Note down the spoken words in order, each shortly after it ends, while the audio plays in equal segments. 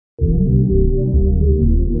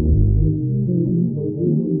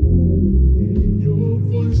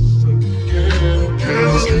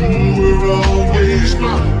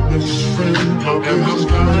Welcome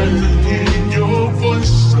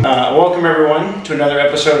everyone to another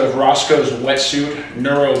episode of Roscoe's Wetsuit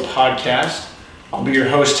Neuro Podcast. I'll be your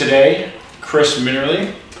host today, Chris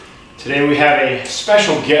Minnerly. Today we have a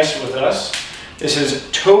special guest with us. This is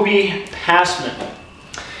Toby Passman.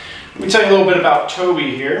 Let me tell you a little bit about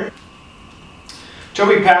Toby here.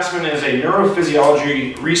 Toby Passman is a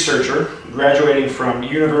neurophysiology researcher graduating from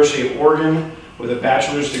University of Oregon with a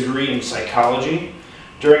bachelor's degree in psychology.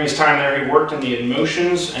 During his time there, he worked in the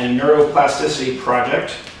Emotions and Neuroplasticity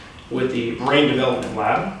Project with the Brain Development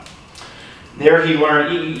Lab. There he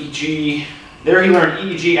learned EEG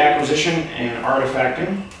acquisition and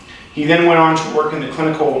artifacting. He then went on to work in the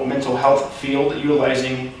clinical mental health field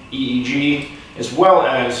utilizing EEG as well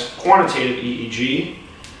as quantitative EEG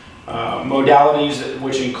modalities,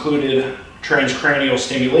 which included transcranial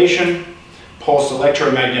stimulation, pulsed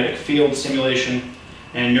electromagnetic field stimulation,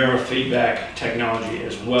 and neurofeedback technology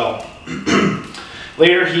as well.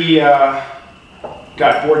 Later he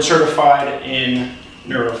got board certified in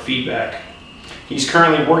neurofeedback. He's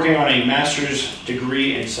currently working on a master's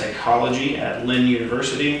degree in psychology at Lynn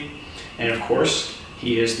University, and of course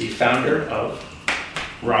he is the founder of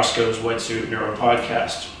Roscoe's Wetsuit Neuro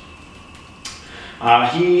Podcast.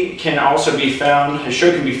 He can also be found, his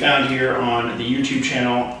show can be found here on the YouTube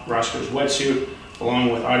channel Roscoe's Wetsuit,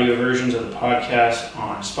 along with audio versions of the podcast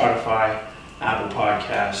on Spotify, Apple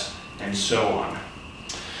Podcasts, and so on.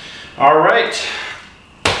 All right.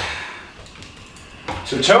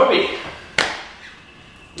 So Toby,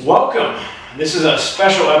 welcome. This is a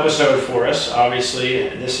special episode for us. Obviously,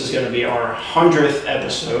 this is going to be our 100th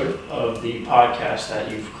episode of the podcast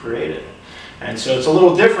that you've created. And so it's a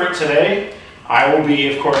little different today. I will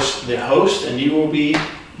be, of course, the host, and you will be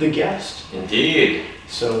the guest. Indeed.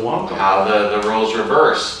 So welcome. How the roles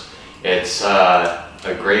reverse. It's a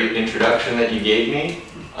great introduction that you gave me,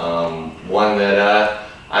 one that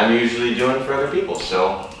I'm usually doing for other people,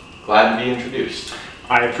 so glad to be introduced.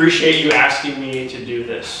 I appreciate you asking me to do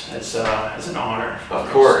this. It's an honor. Of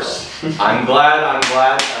course. I'm glad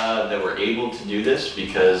that we're able to do this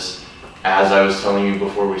because, as I was telling you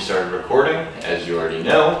before we started recording, as you already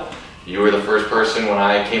know, you were the first person when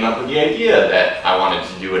I came up with the idea that I wanted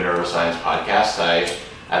to do a neuroscience podcast.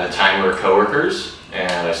 At the time, we were coworkers, and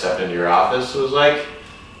I stepped into your office and was like,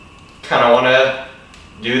 kind of want to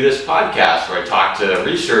do this podcast where I talk to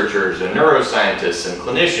researchers and neuroscientists and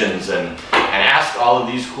clinicians and ask all of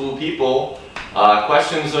these cool people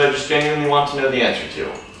questions that I just genuinely want to know the answer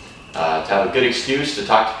to have a good excuse to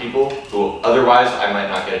talk to people who otherwise I might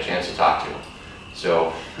not get a chance to talk to.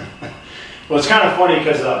 So, well, it's kind of funny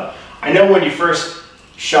because I know when you first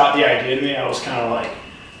shot the idea to me, I was kind of like,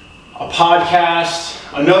 a podcast,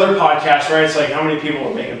 another podcast, right? It's like, how many people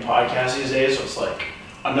are making podcasts these days? So it's like,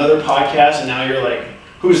 another podcast, and now you're like,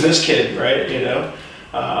 who's this kid, right? You know,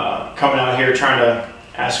 coming out here trying to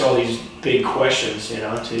ask all these big questions, you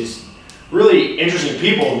know, to these really interesting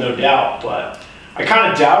people, no doubt, but I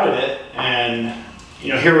kind of doubted it, and, you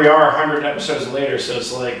know, here we are 100 episodes later, so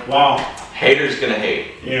it's like, wow. Haters gonna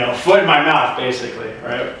hate. You know, foot in my mouth, basically,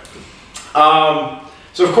 right?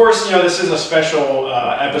 So of course, you know, this is a special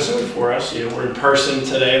episode for us. You know, we're in person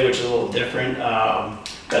today, which is a little different.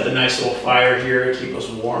 Got the nice little fire here to keep us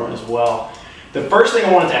warm as well. The first thing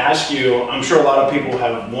I wanted to ask you, I'm sure a lot of people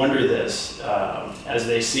have wondered this as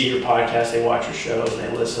they see your podcast, they watch your shows, and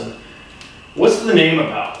they listen. What's the name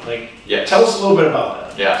about? Like, yes. Tell us a little bit about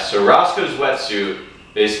that. Yeah, so Roscoe's Wetsuit,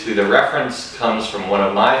 basically the reference comes from one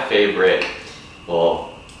of my favorite,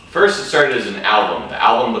 first it started as an album. The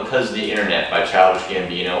album Because of the Internet by Childish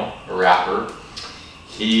Gambino, a rapper.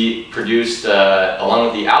 He produced, along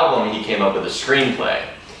with the album, he came up with a screenplay.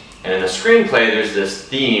 And in the screenplay, there's this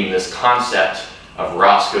theme, this concept of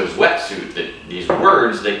Roscoe's wetsuit, these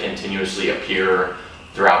words that continuously appear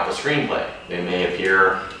throughout the screenplay. They may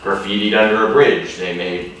appear graffitied under a bridge. They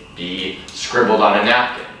may be scribbled on a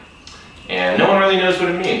napkin. And no one really knows what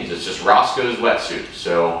it means. It's just Roscoe's wetsuit.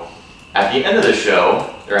 So at the end of the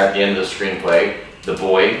show, or at the end of the screenplay, the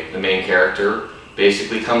boy, the main character,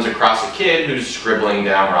 basically comes across a kid who's scribbling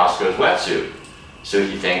down Roscoe's wetsuit. So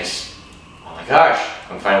he thinks, oh my gosh,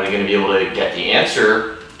 I'm finally going to be able to get the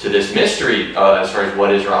answer to this mystery as far as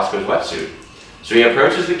what is Roscoe's wetsuit. So he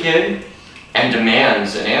approaches the kid and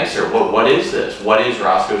demands an answer. What is this? What is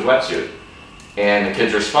Roscoe's wetsuit? And the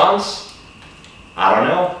kid's response, I don't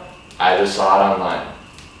know. I just saw it online.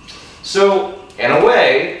 So in a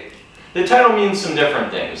way, the title means some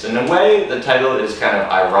different things. In a way, the title is kind of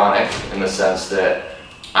ironic in the sense that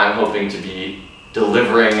I'm hoping to be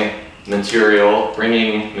delivering material,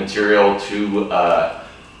 bringing material to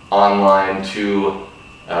online to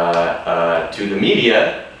the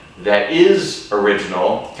media that is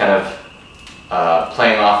original, kind of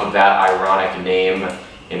playing off of that ironic name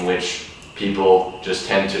in which people just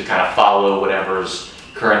tend to kind of follow whatever's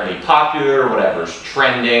currently popular, whatever's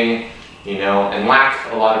trending, and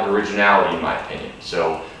lack a lot of originality, in my opinion.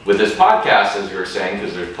 So with this podcast, as you were saying,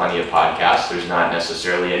 because there's plenty of podcasts, there's not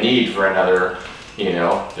necessarily a need for another,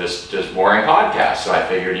 just boring podcast. So I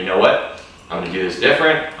figured, you know what? I'm going to do this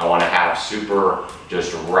different. I want to have super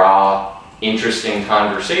just raw, interesting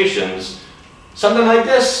conversations. Something like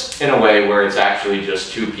this, in a way where it's actually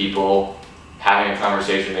just two people having a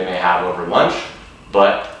conversation they may have over lunch,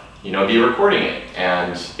 but be recording it.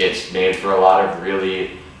 And it's made for a lot of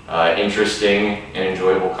really interesting and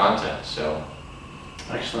enjoyable content. So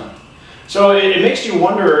excellent. So it makes you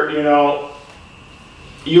wonder,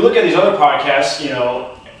 you look at these other podcasts,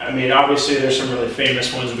 obviously there's some really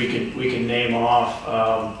famous ones we could name off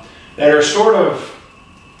that are sort of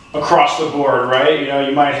across the board, right?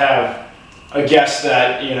 You might have a guest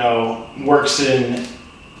that, works in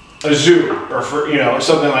a zoo or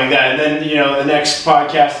something like that. And then, the next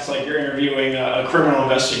podcast, it's like you're interviewing a criminal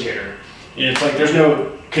investigator. It's like there's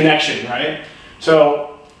no connection, right?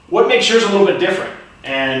 So what makes yours a little bit different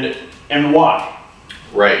and why?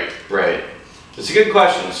 Right. It's a good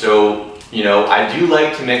question. So, I do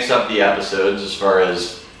like to mix up the episodes as far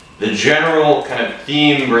as the general kind of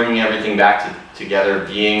theme, bringing everything back together,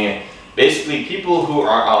 being basically people who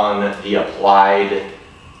are on the applied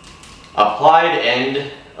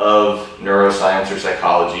end of neuroscience or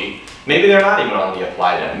psychology. Maybe they're not even on the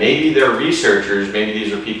applied end. Maybe they're researchers. Maybe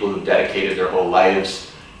these are people who've dedicated their whole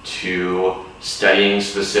lives to studying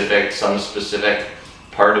some specific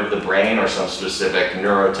part of the brain or some specific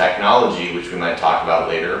neurotechnology, which we might talk about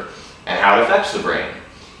later, and how it affects the brain.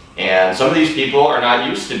 And some of these people are not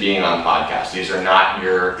used to being on podcasts. These are not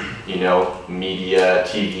your, media,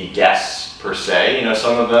 TV guests per se.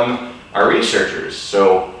 Some of them are researchers.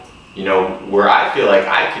 So, where I feel like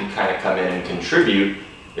I can kind of come in and contribute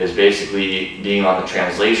is basically being on the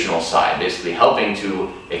translational side, basically helping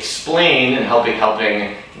to explain and helping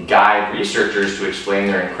guide researchers to explain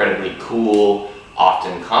their incredibly cool,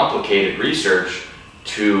 often complicated research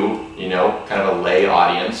to, kind of a lay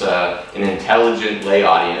audience, an intelligent lay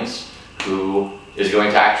audience who is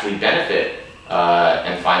going to actually benefit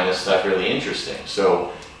and find this stuff really interesting.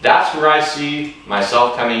 So that's where I see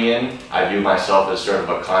myself coming in. I view myself as sort of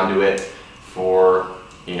a conduit for,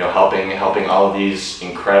 helping all of these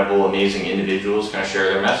incredible, amazing individuals kind of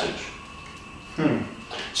share their message.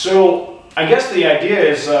 So I guess the idea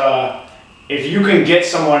is if you can get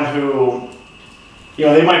someone who,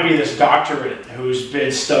 they might be this doctorate who's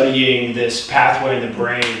been studying this pathway in the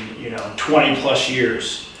brain, 20 plus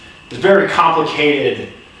years. It's a very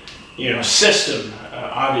complicated, system,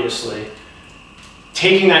 obviously.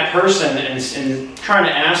 Taking that person and trying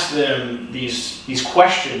to ask them these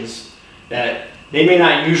questions that they may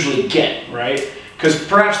not usually get, right? Because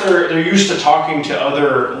perhaps they're used to talking to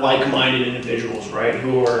other like-minded individuals, right?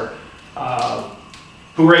 Who are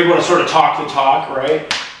able to sort of talk the talk,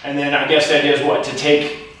 right? And then I guess the idea is what? To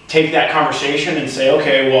take that conversation and say,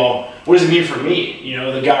 okay, well, what does it mean for me?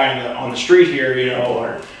 The guy on the street here,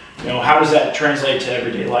 or how does that translate to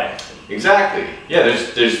everyday life? Exactly. Yeah,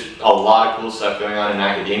 there's a lot of cool stuff going on in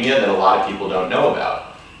academia that a lot of people don't know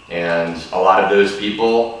about. And a lot of those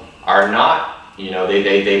people are not,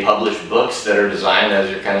 they publish books that are designed, as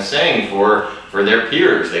you're kind of saying, for their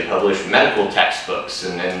peers. They publish medical textbooks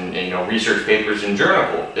and research papers in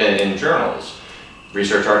journals,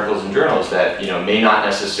 research articles in journals that, may not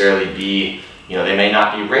necessarily be, they may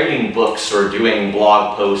not be rating books or doing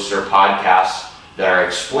blog posts or podcasts that are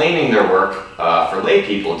explaining their work for lay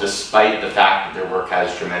people, despite the fact that their work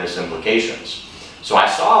has tremendous implications. So I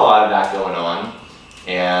saw a lot of that going on,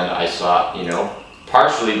 and I saw,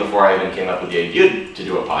 partially before I even came up with the idea to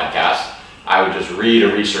do a podcast, I would just read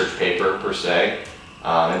a research paper per se,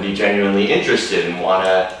 and be genuinely interested and want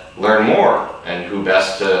to learn more, and who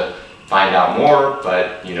best to find out more,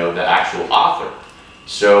 but the actual author.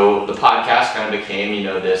 So the podcast kind of became,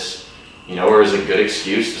 this, or was a good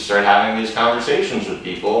excuse to start having these conversations with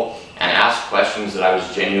people and ask questions that I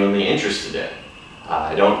was genuinely interested in.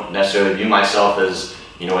 I don't necessarily view myself as,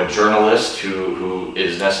 a journalist who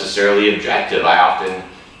is necessarily objective. I often,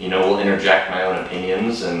 will interject my own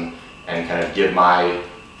opinions and kind of give my,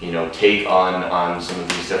 take on some of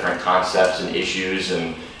these different concepts and issues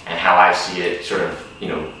and how I see it sort of,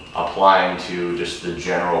 applying to just the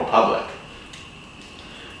general public.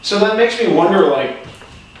 So that makes me wonder,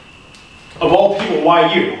 of all people,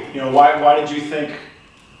 why you? Why did you think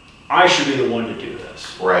I should be the one to do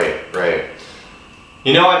this? Right.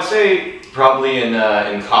 I'd say probably in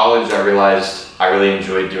college, I realized I really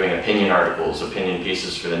enjoyed doing opinion articles, opinion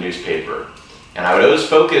pieces for the newspaper. And I would always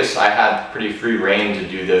focus, I had pretty free reign to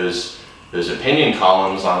do those opinion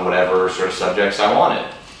columns on whatever sort of subjects I wanted.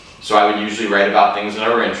 So I would usually write about things that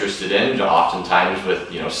I were interested in, oftentimes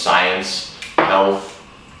with science, health,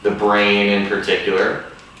 the brain in particular.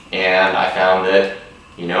 And I found that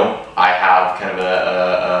I have kind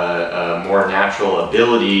of a more natural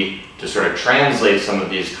ability to sort of translate some of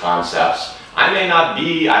these concepts. I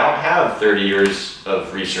don't have 30 years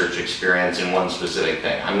of research experience in one specific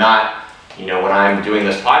thing. I'm not, when I'm doing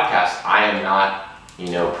this podcast, I am not,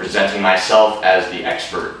 presenting myself as the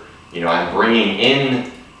expert. I'm bringing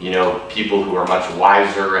in, people who are much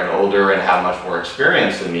wiser and older and have much more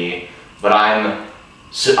experience than me, but I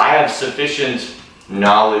have sufficient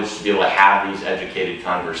knowledge to be able to have these educated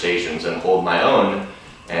conversations and hold my own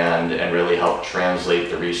and really help translate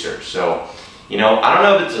the research. So, I don't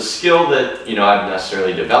know if it's a skill that, I've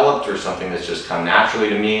necessarily developed or something that's just come naturally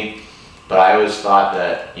to me, but I always thought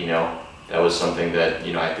that, that was something that,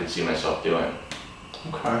 I could see myself doing.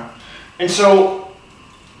 Okay. And so,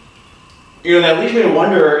 that leads me to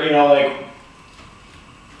wonder,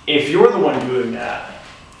 if you're the one doing that,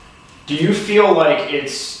 do you feel like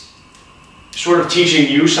it's sort of teaching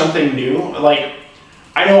you something new? Like,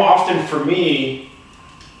 I know often for me,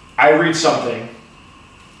 I read something,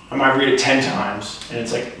 I might read it 10 times, and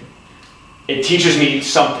it's like, it teaches me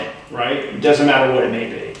something, right? It doesn't matter what it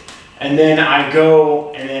may be. And then I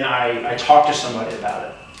go and then I talk to somebody about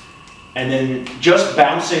it. And then just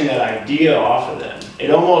bouncing that idea off of them,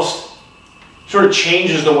 it almost sort of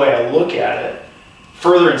changes the way I look at it,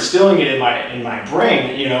 further instilling it in my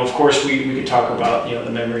brain. Of course, we could talk about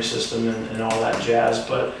the memory system and all that jazz,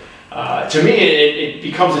 but to me, it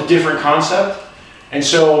becomes a different concept. And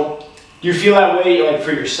so, do you feel that way, like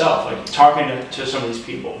for yourself, like talking to some of these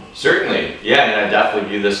people? Certainly, yeah. I definitely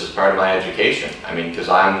view this as part of my education. Because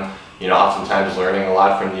I'm, oftentimes learning a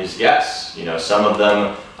lot from these guests. Some of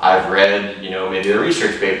them I've read, maybe their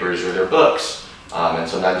research papers or their books, and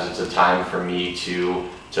sometimes it's a time for me to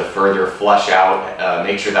further flesh out,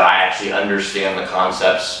 make sure that I actually understand the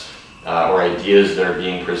concepts or ideas that are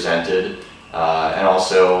being presented, and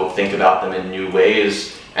also think about them in new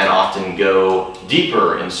ways, and often go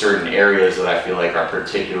deeper in certain areas that I feel like are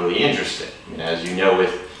particularly interesting. As you know,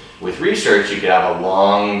 with research, you could have a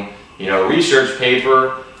long, research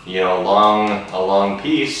paper, a long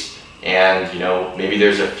piece, and maybe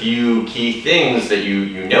there's a few key things that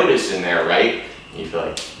you notice in there, right? You feel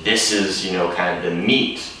like this is, kind of the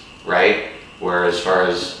meat, right? Where as far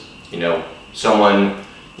as, someone,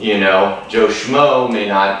 Joe Schmo may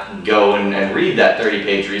not go and read that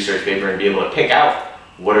 30-page research paper and be able to pick out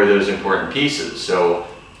what are those important pieces. So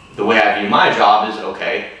the way I view my job is,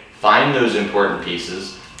 okay, find those important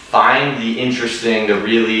pieces, find the interesting,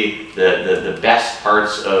 the best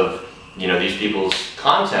parts of, these people's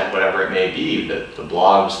content, whatever it may be, the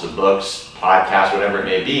blogs, the books, podcasts, whatever it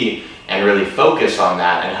may be, and really focus on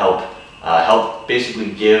that and help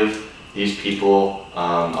basically give these people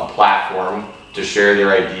a platform to share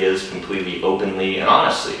their ideas completely openly and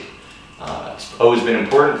honestly. It's always been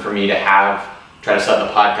important for me to try to set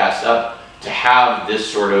the podcast up to have this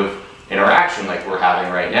sort of interaction like we're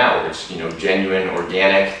having right now, where it's genuine,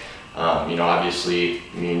 organic. Obviously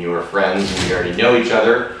me and you are friends and we already know each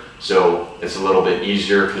other, so it's a little bit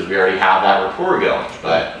easier because we already have that rapport going.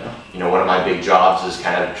 But one of my big jobs is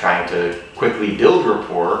kind of trying to quickly build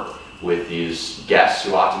rapport with these guests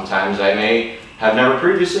who oftentimes I may have never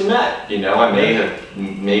previously met. I may have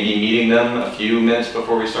maybe meeting them a few minutes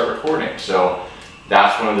before we start recording. So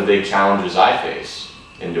that's one of the big challenges I face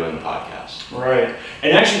in doing the podcast. Right.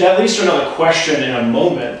 And actually that leads to another question in a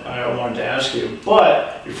moment I wanted to ask you.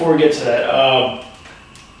 But before we get to that,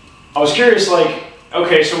 I was curious,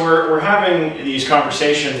 okay, so we're having these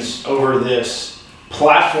conversations over this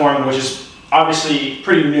platform, which is obviously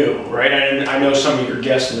pretty new, right? And I know some of your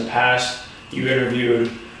guests in the past you interviewed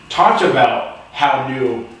talked about how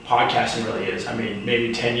new podcasting really is.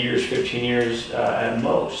 Maybe 10 years, 15 years at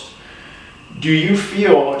most. Do you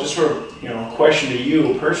feel, just sort of, question to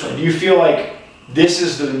you personally, do you feel like this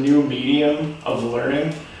is the new medium of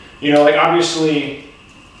learning? Obviously,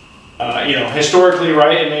 historically,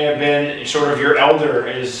 right, it may have been sort of your elder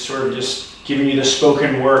is sort of just giving you the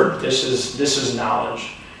spoken word. This is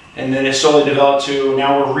knowledge. And then it slowly developed to,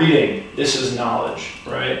 now we're reading. This is knowledge,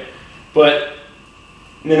 right? But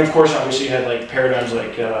then, of course, obviously you had paradigms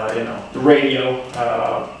like, the radio,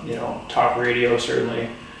 talk radio, certainly.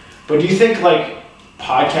 But do you think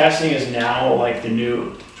podcasting is now the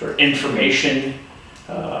new sort of information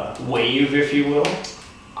wave, if you will?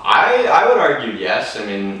 I would argue yes. I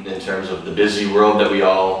mean, in terms of the busy world that we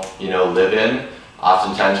all, live in,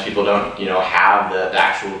 oftentimes people don't, have the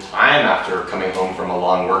actual time after coming home from a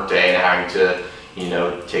long work day and having to,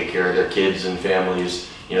 take care of their kids and families.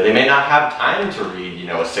 They may not have time to read,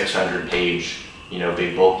 a 600-page,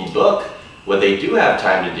 big bulky book. What they do have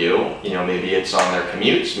time to do, maybe it's on their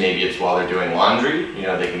commutes, maybe it's while they're doing laundry,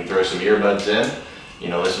 they can throw some earbuds in,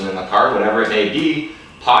 listen in the car, whatever it may be.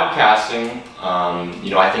 Podcasting,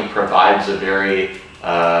 I think provides a very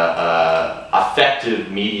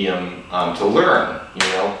effective medium to learn,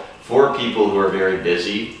 for people who are very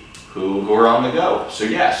busy, who are on the go. So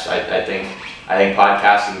yes, I think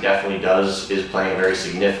podcasting definitely is playing a very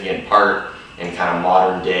significant part in kind of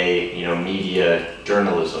modern day, media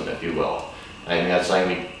journalism, if you will. And I think that's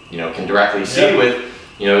something we, can directly see with,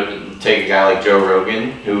 take a guy like Joe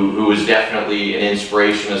Rogan, who was definitely an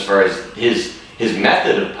inspiration as far as his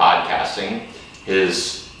method of podcasting,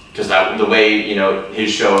 because the way,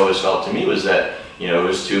 his show always felt to me was that, it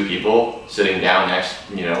was two people sitting down next,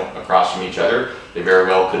 across from each other. They very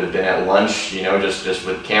well could have been at lunch, just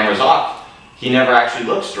with cameras off. He never actually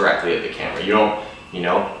looks directly at the camera. You don't,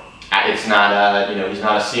 it's not he's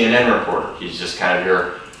not a CNN reporter. He's just kind of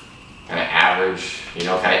your kind of average,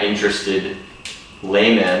 kind of interested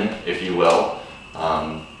layman, if you will.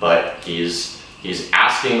 But he's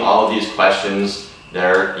asking all of these questions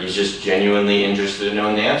that he's just genuinely interested in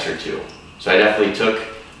knowing the answer to. So I definitely took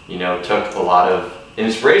a lot of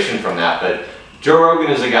inspiration from that. But Joe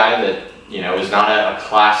Rogan is a guy that, is not a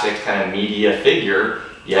classic kind of media figure,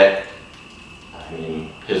 yet, I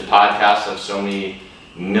mean, his podcasts have so many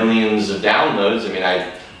millions of downloads. I mean, I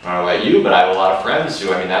don't know about you, but I have a lot of friends who,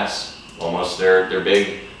 that's almost their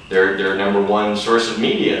number one source of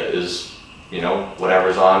media is,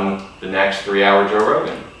 whatever's on the next 3-hour Joe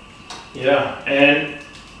Rogan. Yeah, and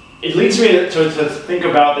it leads me to think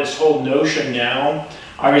about this whole notion now.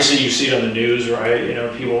 Obviously, you see it on the news, right?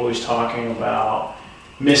 People always talking about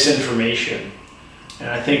misinformation. And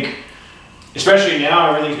I think, especially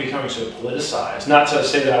now, everything's becoming so politicized. Not to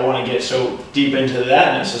say that I want to get so deep into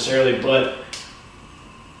that necessarily, but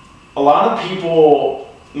a lot of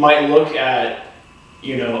people might look at,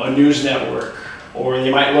 a news network, or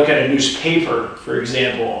they might look at a newspaper, for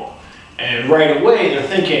example, and right away they're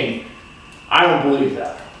thinking, I don't believe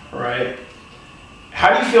that, right?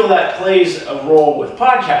 How do you feel that plays a role with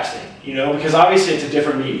podcasting? Because obviously it's a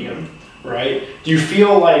different medium, right? Do you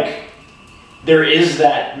feel like there is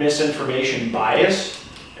that misinformation bias?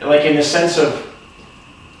 Like in the sense of,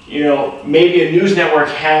 maybe a news network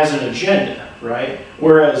has an agenda, right?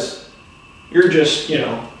 Whereas you're just,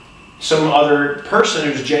 some other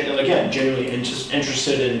person who's genuinely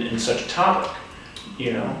interested in such a topic,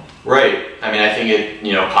 Right. I think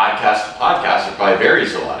podcast to podcast, it probably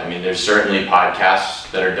varies a lot. There's certainly podcasts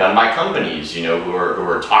that are done by companies, who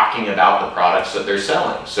are talking about the products that they're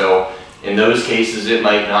selling. So in those cases, it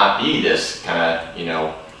might not be this kind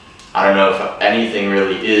of, I don't know if anything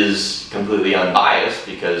really is completely unbiased,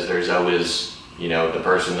 because there's always, the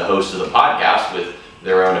host of the podcast with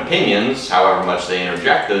their own opinions, however much they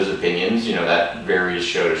interject those opinions, that varies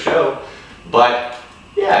show to show. But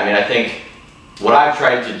yeah, I think what I've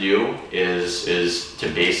tried to do is to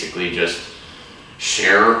basically just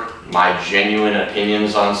share my genuine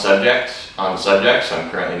opinions on subjects. I'm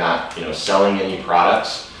currently not, selling any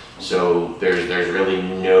products, so there's really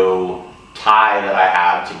no tie that I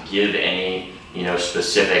have to give any,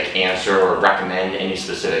 specific answer or recommend any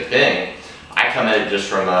specific thing. I come at it just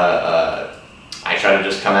from I try to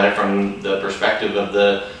just come at it from the perspective of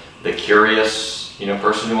the curious,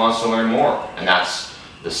 person who wants to learn more, and that's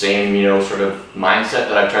the same, sort of mindset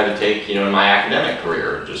that I've tried to take, in my academic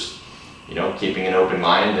career, just, keeping an open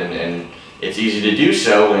mind, and it's easy to do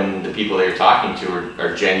so when the people that you're talking to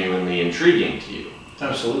are genuinely intriguing to you.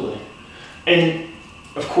 Absolutely. And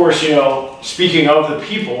of course, speaking of the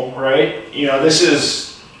people, right, this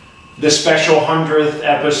is the special 100th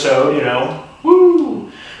episode,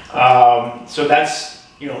 woo! So that's,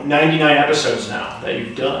 99 episodes now that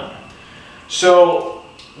you've done. So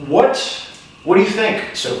what do you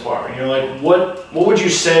think so far? What would you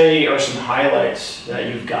say are some highlights that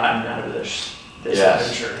you've gotten out of this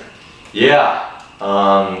adventure? Yeah.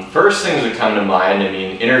 First things that come to mind,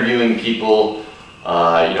 interviewing people,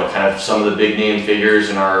 kind of some of the big name figures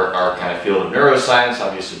in our kind of field of neuroscience,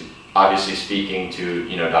 obviously speaking to,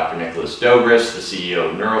 Dr. Nicholas Dobris, the CEO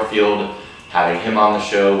of Neurofield. Having him on the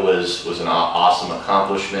show was an awesome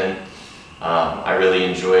accomplishment. I really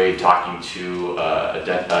enjoyed talking to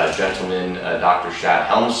a gentleman, Dr. Shad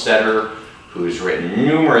Helmstetter, who's written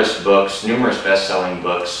numerous best-selling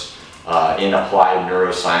books in applied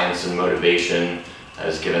neuroscience and motivation.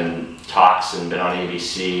 has given talks and been on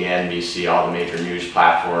ABC, NBC, all the major news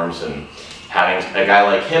platforms, and having a guy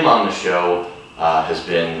like him on the show has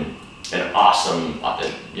been an awesome,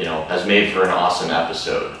 has made for an awesome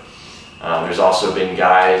episode. There's also been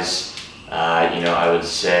guys, I would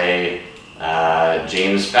say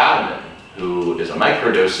James Fadiman, who is a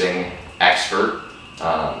microdosing expert,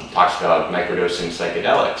 talks about microdosing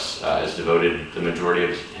psychedelics, has devoted the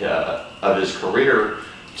majority of his career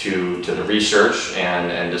to the research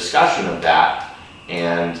and discussion of that.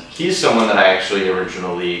 And he's someone that I actually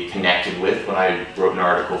originally connected with when I wrote an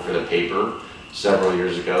article for the paper several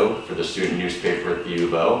years ago for the student newspaper at the U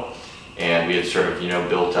of O. And we had sort of,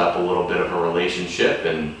 built up a little bit of a relationship,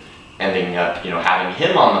 and ending up, having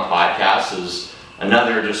him on the podcast is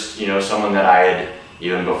another just, someone that I had,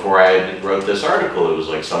 even before I wrote this article, it was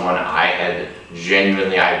like someone I had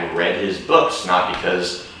read his books, not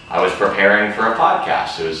because I was preparing for a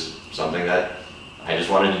podcast. It was something that I just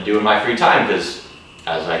wanted to do in my free time, because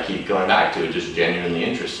as I keep going back to it, just genuinely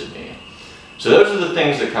interested me. So those are the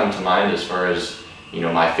things that come to mind as far as,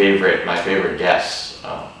 my favorite guests.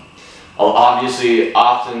 Obviously,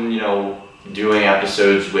 often, doing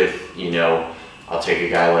episodes with, I'll take a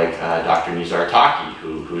guy like Dr. Nizar Taqi,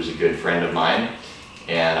 who's a good friend of mine.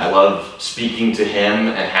 And I love speaking to him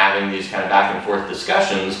and having these kind of back and forth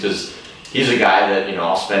discussions, because he's a guy that,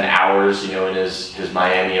 I'll spend hours, in his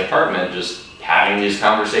Miami apartment just having these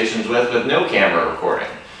conversations with no camera recording.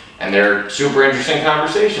 And they're super interesting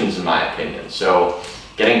conversations, in my opinion. So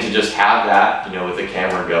getting to just have that, with the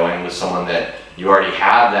camera going with someone that you already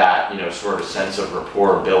have that, sort of sense of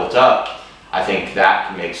rapport built up, I think that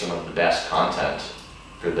can make some of the best content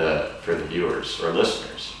for the viewers or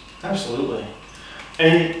listeners. Absolutely.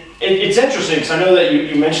 And it's interesting, because I know that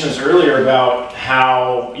you mentioned this earlier about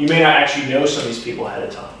how you may not actually know some of these people ahead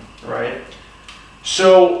of time, right?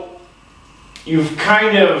 So you've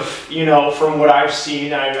kind of, from what I've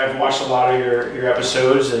seen, I've watched a lot of your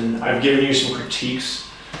episodes, and I've given you some critiques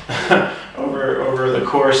over the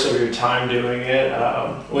course of your time doing it,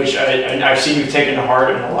 which I've seen you've taken to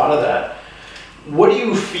heart in a lot of that. What do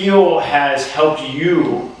you feel has helped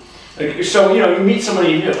you? So, you meet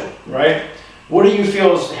somebody new, right? What do you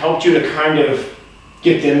feel has helped you to kind of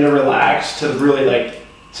get them to relax, to really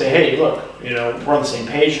say, hey, look, we're on the same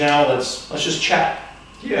page now, let's just chat?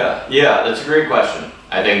 Yeah, that's a great question.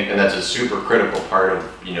 I think, and that's a super critical part of,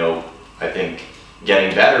 I think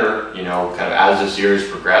getting better, kind of as this year's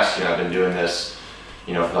progressed. I've been doing this,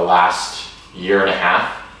 for the last year and a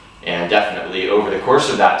half, and definitely over the course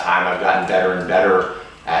of that time, I've gotten better and better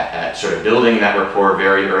at sort of building that rapport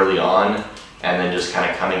very early on, and then just kind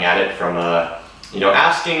of coming at it from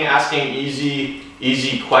asking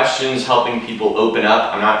easy questions, helping people open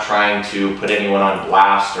up. I'm not trying to put anyone on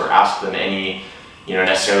blast or ask them any,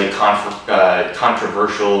 necessarily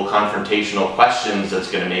controversial, confrontational questions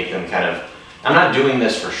that's going to make them kind of, I'm not doing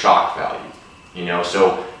this for shock value,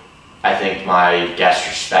 so I think my guests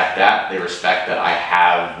respect that. They respect that I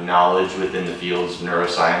have knowledge within the fields of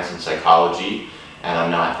neuroscience and psychology, and I'm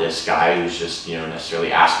not this guy who's just,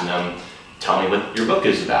 necessarily asking them, tell me what your book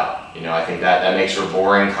is about. I think that makes for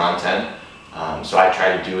boring content. So I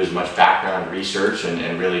try to do as much background research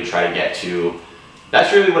and really try to get to,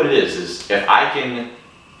 that's really what it is if I can,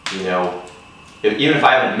 even if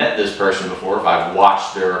I haven't met this person before, if I've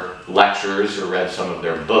watched their lectures or read some of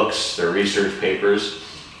their books, their research papers,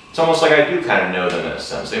 it's almost like I do kind of know them in a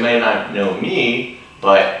sense. They may not know me,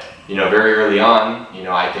 but very early on,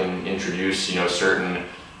 I can introduce certain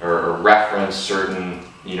or reference certain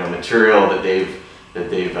material that they've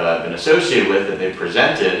been associated with, that they've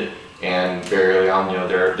presented, and very early on,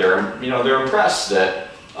 they're impressed that,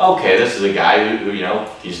 okay, this is a guy who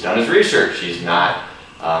he's done his research. He's not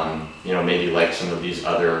maybe like some of these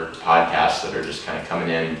other podcasts that are just kind of coming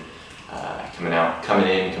in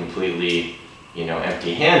completely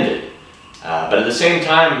empty-handed. But at the same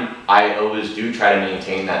time, I always do try to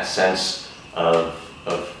maintain that sense of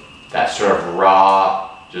that sort of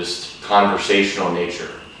raw, just conversational nature.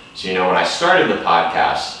 So, when I started the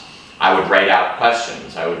podcast, I would write out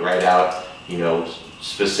questions. I would write out,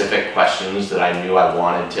 specific questions that I knew I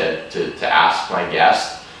wanted to ask my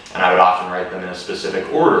guest, and I would often write them in a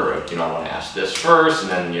specific order of, I want to ask this first,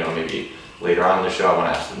 and then, maybe later on in the show I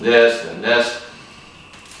want to ask them this, and then this.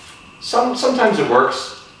 Sometimes it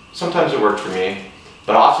works. Sometimes it worked for me.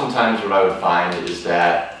 But oftentimes what I would find is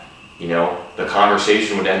that, the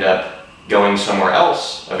conversation would end up going somewhere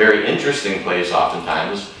else, a very interesting place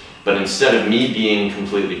oftentimes, but instead of me being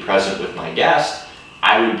completely present with my guest,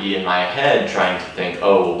 I would be in my head trying to think,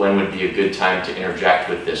 oh, when would be a good time to interject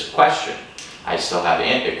with this question? I still have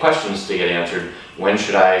questions to get answered. When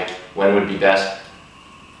would be best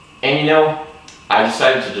And I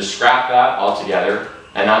decided to just scrap that altogether,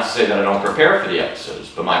 and not to say that I don't prepare for the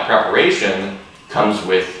episodes, but my preparation comes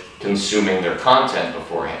with consuming their content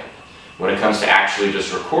beforehand. When it comes to actually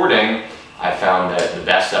just recording, I found that the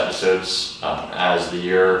best episodes, as the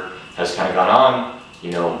year has kind of gone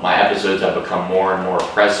on, my episodes have become more and more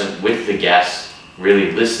present with the guests,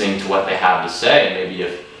 really listening to what they have to say. Maybe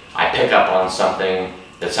if I pick up on something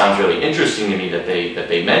that sounds really interesting to me that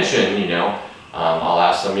they mention, I'll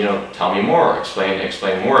ask them, tell me more,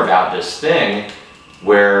 explain more about this thing,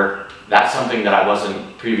 where that's something that I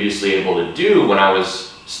wasn't previously able to do when I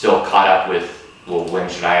was still caught up with, well, when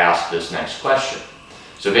should I ask this next question?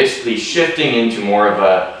 So basically shifting into more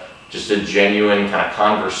of just a genuine kind of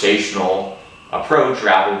conversational approach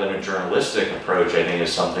rather than a journalistic approach, I think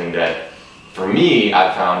is something that, for me,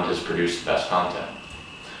 I've found has produced the best content.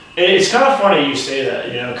 It's kind of funny you say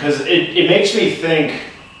that, because it makes me think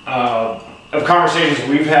of conversations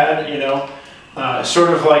we've had,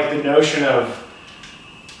 sort of like the notion of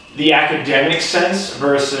the academic sense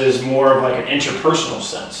versus more of like an interpersonal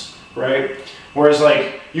sense, right? Whereas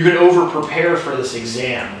like you could over-prepare for this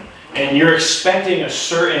exam and you're expecting a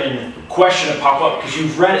certain question to pop up because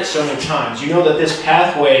you've read it so many times. You know that this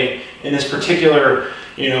pathway in this particular,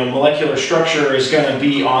 molecular structure is going to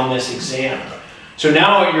be on this exam. So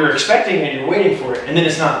now you're expecting it, you're waiting for it, and then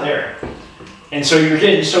it's not there. And so you're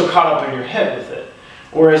getting so caught up in your head with it.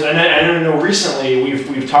 Whereas, and I don't know, recently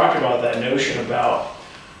we've talked about that notion about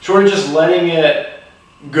sort of just letting it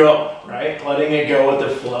go, right? Letting it go with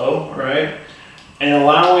the flow, right? And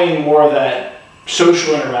allowing more of that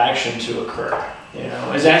social interaction to occur.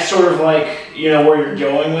 Is that sort of like, where you're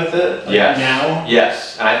going with it now?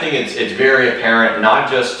 Yes, and I think it's very apparent, not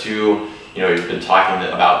just to, you've been talking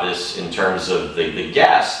about this in terms of the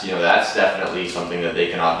guest, that's definitely something that they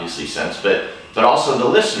can obviously sense, but also the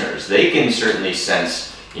listeners. They can certainly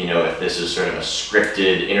sense, if this is sort of a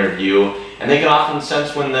scripted interview, and they can often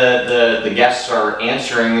sense when the guests are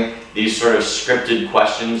answering these sort of scripted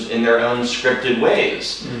questions in their own scripted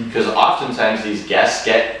ways. Because oftentimes these guests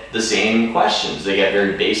get the same questions. They get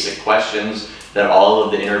very basic questions that all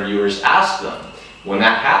of the interviewers ask them. When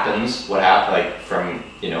that happens, like from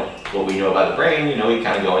what we know about the brain, we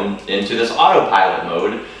kind of go into this autopilot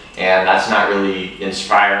mode, and that's not really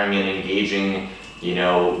inspiring and engaging,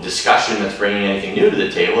 discussion that's bringing anything new to the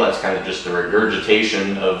table. That's kind of just the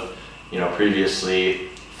regurgitation of, previously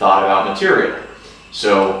thought about material.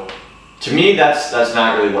 So to me, that's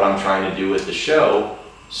not really what I'm trying to do with the show.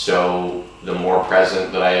 So the more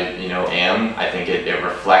present that I, am, I think it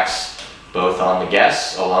reflects both on the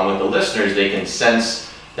guests along with the listeners. They can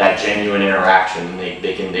sense that genuine interaction, and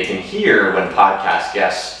they can hear when podcast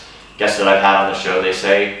guests that I've had on the show, they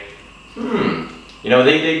say,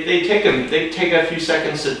 they take a few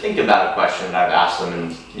seconds to think about a question that I've asked them,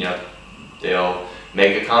 and they'll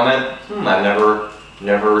make a comment, I've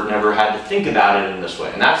never had to think about it in this way.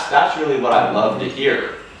 And that's really what I love to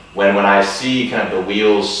hear when I see kind of the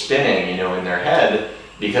wheels spinning, in their head,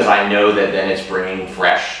 because I know that then it's bringing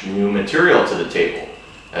fresh new material to the table.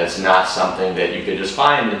 And it's not something that you could just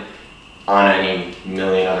find on any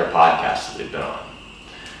million other podcasts that they've been on.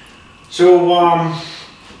 So I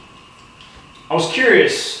was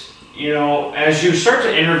curious, as you start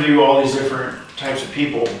to interview all these different types of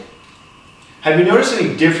people, have you noticed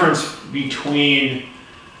any difference between,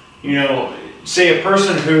 say a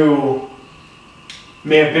person who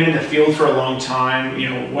may have been in the field for a long time,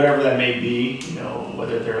 whatever that may be,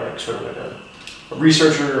 whether they're like sort of like a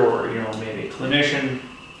researcher or, maybe a clinician.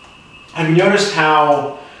 Have you noticed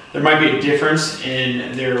how there might be a difference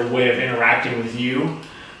in their way of interacting with you?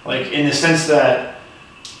 Like in the sense that,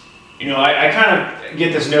 I kind of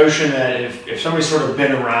get this notion that if somebody's sort of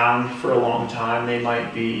been around for a long time, they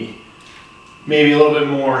might be maybe a little bit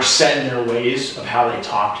more set in their ways of how they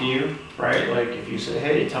talk to you, right? Like if you say,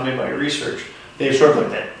 hey, tell me about your research, they have sort of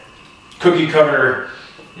like that cookie cutter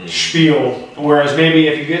spiel. Whereas maybe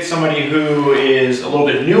if you get somebody who is a little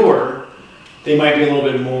bit newer, they might be a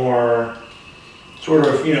little bit more sort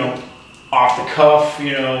of, off the cuff,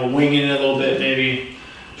 winging it a little bit, maybe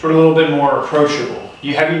sort of a little bit more approachable.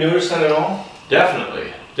 Have you noticed that at all?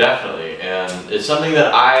 Definitely. And it's something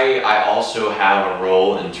that I also have a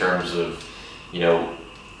role in terms of,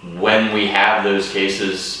 when we have those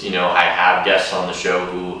cases, I have guests on the show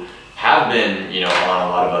who have been, on a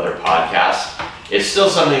lot of other podcasts. It's still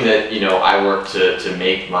something that, I work to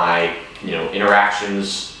make my,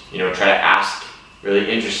 interactions, try to ask really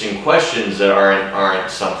interesting questions that aren't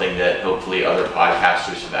something that hopefully other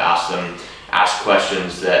podcasters have asked them. Ask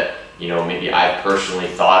questions that, maybe I've personally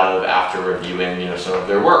thought of after reviewing, some of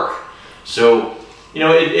their work. So,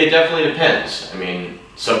 it definitely depends. I mean,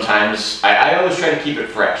 sometimes I always try to keep it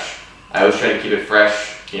fresh.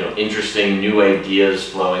 Interesting new ideas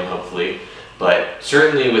flowing, hopefully. But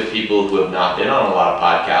certainly with people who have not been on a lot of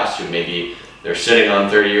podcasts, who maybe they're sitting on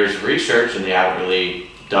 30 years of research and they haven't really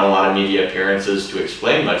done a lot of media appearances to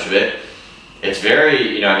explain much of it, it's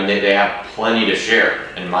very, they have plenty to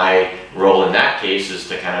share. And my role in that case is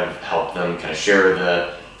to kind of help them kind of share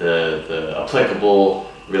the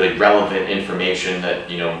applicable, really relevant information that,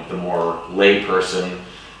 the more lay person,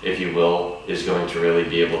 if you will, is going to really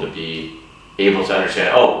be able to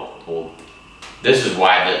understand, this is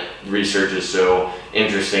why the research is so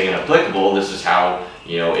interesting and applicable. This is how,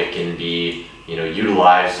 it can be,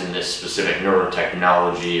 utilized in this specific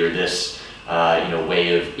neurotechnology or this,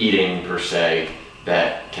 way of eating per se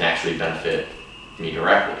that can actually benefit me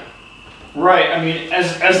directly. Right. I mean,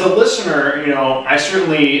 as the listener, I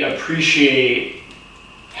certainly appreciate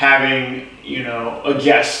having, a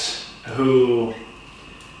guest who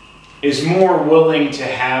is more willing to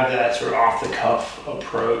have that sort of off-the-cuff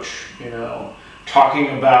approach,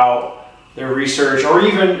 talking about their research or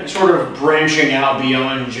even sort of branching out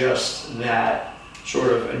beyond just that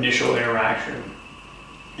sort of initial interaction.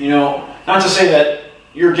 Not to say that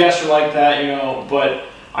your guests are like that, but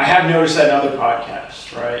I have noticed that in other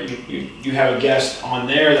podcasts, right? You have a guest on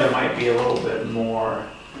there that might be a little bit more,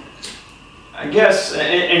 I guess,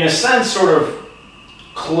 in a sense, sort of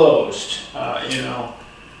closed.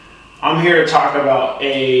 I'm here to talk about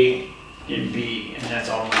A and B, and that's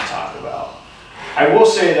all I'm going to talk about. I will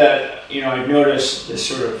say that, I've noticed this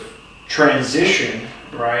sort of transition,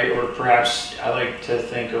 right? Or perhaps I like to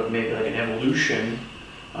think of maybe like an evolution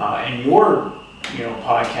in your,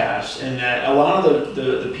 podcast, and that a lot of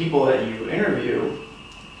the people that you interview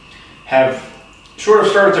have sort of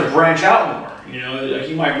started to branch out more. Like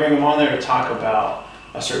you might bring them on there to talk about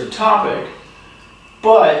a certain topic,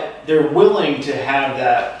 but they're willing to have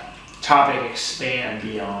that topic expand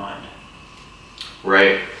beyond.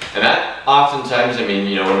 Right. And that oftentimes,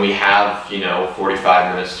 when we have,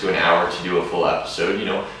 45 minutes to an hour to do a full episode,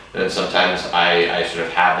 then sometimes I sort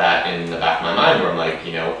of have that in the back of my mind where I'm like,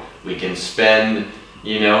 we can spend,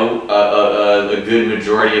 a good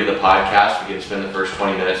majority of the podcast, we can spend the first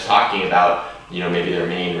 20 minutes talking about, maybe their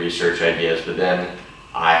main research ideas, but then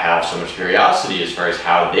I have so much curiosity as far as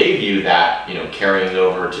how they view that, carrying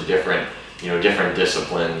over to different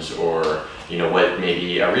disciplines, or, what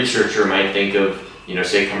maybe a researcher might think of,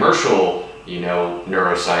 say commercial,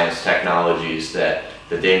 neuroscience technologies that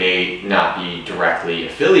they may not be directly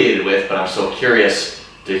affiliated with, but I'm still curious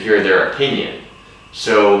to hear their opinion.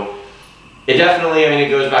 So it definitely, it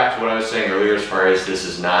goes back to what I was saying earlier as far as this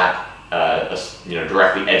is not a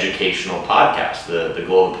directly educational podcast. The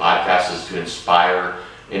goal of the podcast is to inspire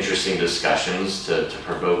interesting discussions, to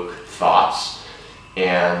provoke thoughts,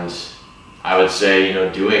 and I would say,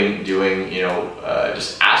 doing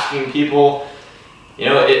just asking people,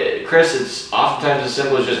 Chris, it's oftentimes as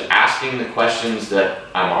simple as just asking the questions that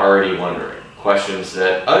I'm already wondering, questions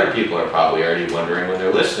that other people are probably already wondering when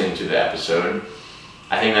they're listening to the episode.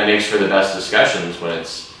 I think that makes for the best discussions when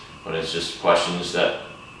it's just questions that,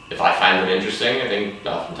 if I find them interesting, I think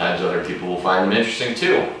oftentimes other people will find them interesting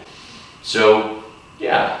too. So,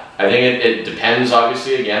 yeah, I think it depends,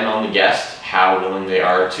 obviously, again, on the guest, how willing they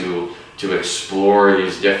are to explore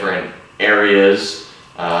these different areas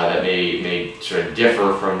that may sort of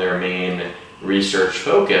differ from their main research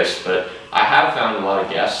focus. But I have found a lot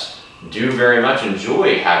of guests do very much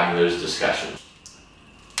enjoy having those discussions.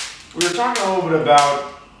 We were talking a little bit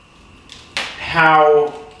about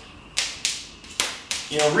how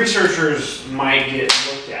researchers might get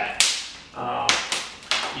looked at,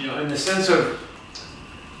 in the sense of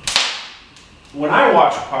when I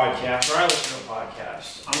watch a podcast or I listen to a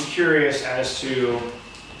podcast, I'm curious as to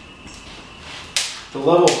the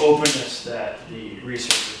level of openness that the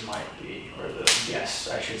researchers might be, or the guests,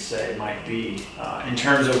 I should say, might be, in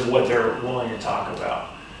terms of what they're willing to talk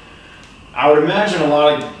about. I would imagine a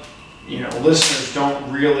lot of listeners don't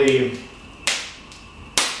really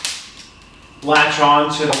latch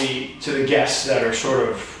on to the guests that are sort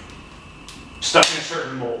of stuck in a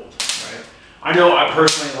certain mold, right? I know I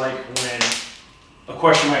personally like when a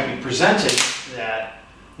question might be presented that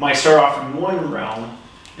might start off in one realm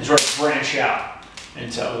and sort of branch out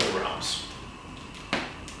into other realms.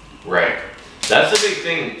 Right. That's the big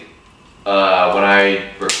thing when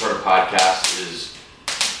I record a podcast is,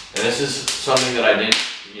 and this is something that I didn't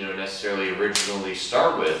necessarily originally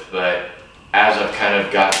start with, but as I've kind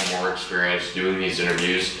of gotten more experience doing these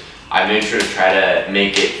interviews, I made sure to try to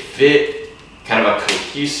make it fit kind of a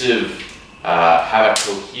cohesive, have a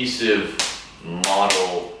cohesive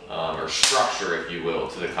model or structure, if you will,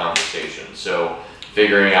 to the conversation. So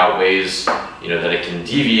figuring out ways, that it can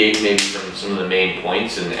deviate maybe from some of the main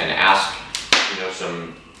points and ask,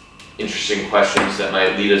 some interesting questions that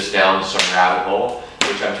might lead us down some rabbit hole,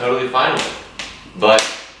 which I'm totally fine with. But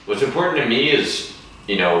what's important to me is,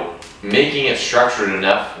 making it structured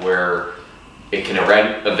enough where it can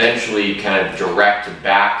eventually kind of direct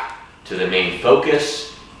back to the main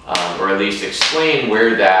focus, or at least explain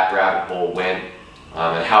where that rabbit hole went,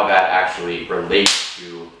 and how that actually relates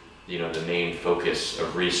to, the main focus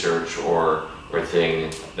of research or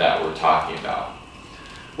thing that we're talking about.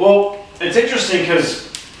 Well, it's interesting because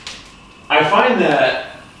I find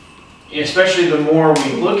that, especially the more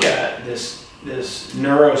we look at this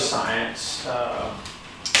neuroscience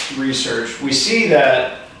research, we see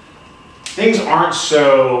that things aren't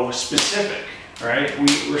so specific, right?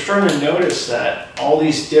 We're starting to notice that all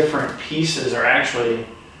these different pieces are actually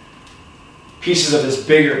pieces of this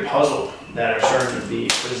bigger puzzle that are starting to be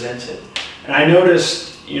presented. And I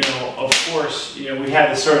noticed, of course, we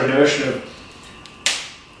had this sort of notion of,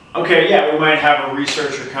 okay, yeah, we might have a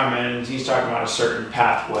researcher come in and he's talking about a certain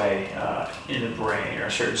pathway in the brain, or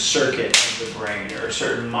a certain circuit of the brain, or a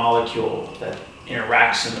certain molecule that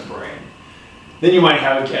interacts in the brain. Then you might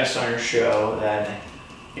have a guest on your show that,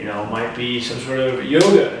 might be some sort of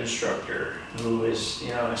yoga instructor who is,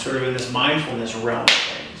 sort of in this mindfulness realm of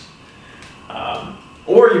things.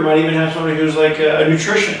 Or you might even have somebody who's like a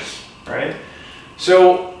nutritionist, right?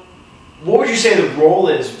 So what would you say the role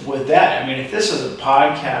is with that? I mean, if this is a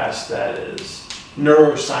podcast that is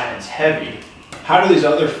neuroscience heavy, how do these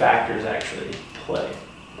other factors actually play?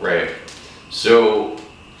 Right. So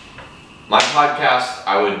my podcast,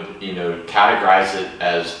 I would, categorize it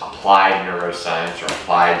as applied neuroscience or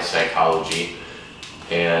applied psychology.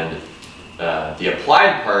 And the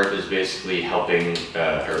applied part is basically helping,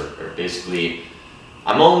 or basically,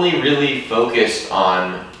 I'm only really focused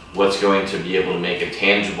on what's going to be able to make a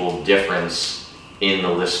tangible difference in the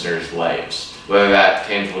listeners' lives. Whether that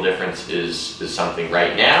tangible difference is something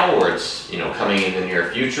right now, or it's coming in the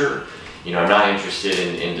near future. I'm not interested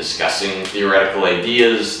in discussing theoretical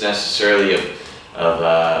ideas necessarily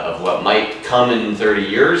of what might come in 30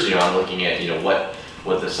 years. I'm looking at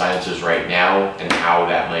what the science is right now and how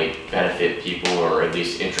that might benefit people, or at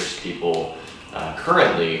least interest people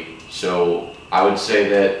currently. So I would say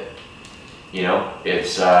that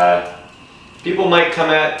it's people might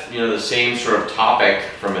come at the same sort of topic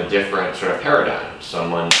from a different sort of paradigm.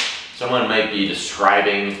 Someone might be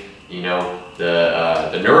describing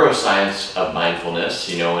the neuroscience of mindfulness,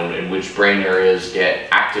 and which brain areas get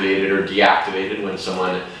activated or deactivated when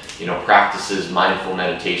someone practices mindful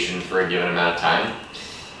meditation for a given amount of time.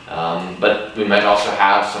 But we might also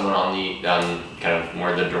have someone on the kind of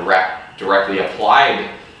more the directly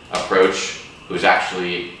applied approach, who's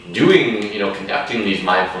actually doing, conducting these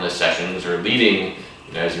mindfulness sessions or leading,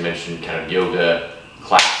 as you mentioned, kind of yoga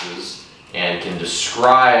classes, and can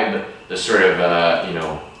describe the sort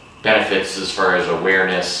of, benefits as far as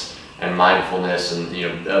awareness and mindfulness and,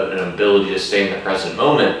 an ability to stay in the present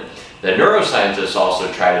moment that neuroscientists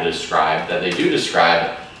also try to describe, that they do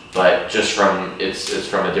describe, but just it's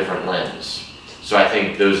from a different lens. So I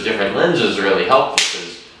think those different lenses are really helpful,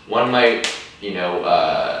 because one might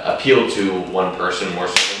appeal to one person more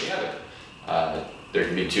so than the other. There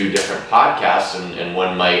can be two different podcasts, and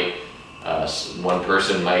one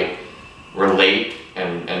person might relate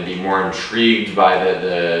and be more intrigued by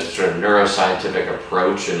the sort of neuroscientific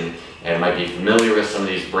approach and might be familiar with some of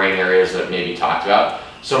these brain areas that may be talked about.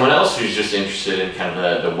 Someone else who's just interested in kind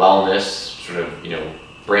of the wellness, sort of,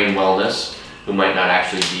 brain wellness, who might not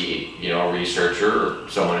actually be, a researcher or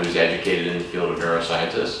someone who's educated in the field of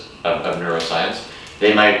neuroscience,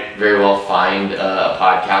 they might very well find a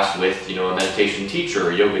podcast with, a meditation teacher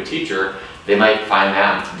or yoga teacher. They might find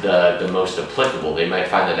that the most applicable. They might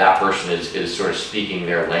find that person is sort of speaking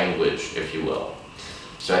their language, if you will.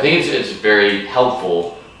 So I think it's very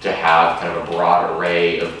helpful to have kind of a broad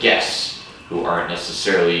array of guests who aren't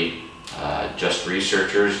necessarily just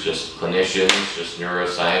researchers, just clinicians, just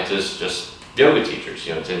neuroscientists, just yoga teachers.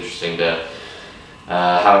 It's interesting to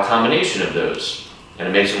have a combination of those. And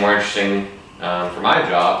it makes it more interesting for my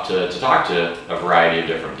job to talk to a variety of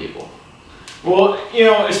different people. Well,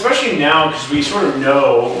 especially now, because we sort of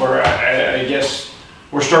know, or I guess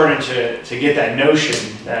we're starting to get that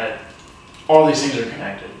notion that all these things are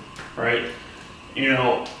connected, right?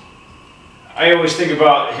 I always think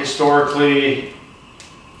about historically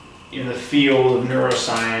in the field of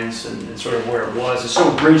neuroscience and sort of where it was. It's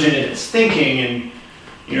so rigid in its thinking, and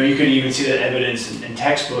you could even see that evidence in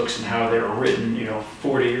textbooks and how they were written,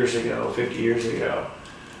 40 years ago, 50 years ago.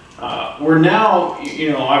 we're now,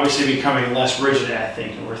 obviously becoming less rigid, I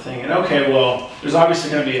think, and we're thinking, okay, well, there's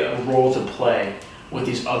obviously going to be a role to play with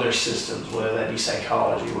these other systems, whether that be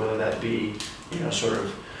psychology, whether that be, sort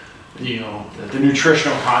of, the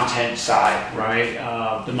nutritional content side,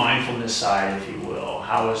 right? The mindfulness side, if you will.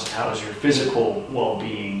 How is your physical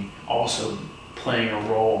well-being also playing a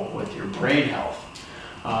role with your brain health?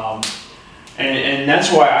 And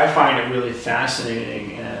that's why I find it really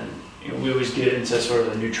fascinating, and we always get into sort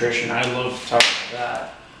of the nutrition. I love to talk about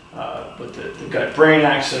that, but the gut-brain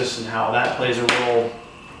axis and how that plays a role,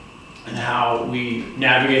 and how we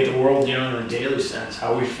navigate the world, in a daily sense,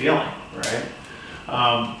 how we're feeling,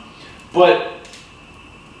 right? But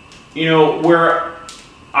where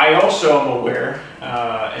I also am aware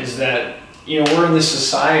is that we're in this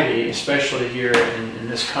society, especially here in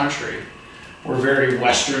this country, we're very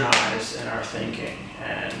westernized in our thinking,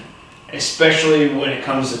 and especially when it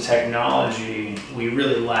comes to technology, we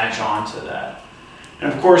really latch onto that.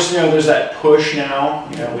 And of course, there's that push now.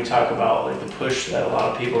 We talk about like the push that a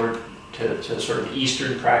lot of people are to sort of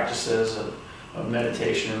Eastern practices of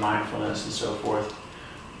meditation and mindfulness and so forth.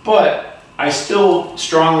 But I still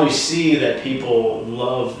strongly see that people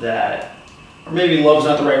love that, or maybe love's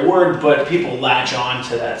not the right word, but people latch on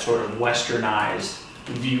to that sort of westernized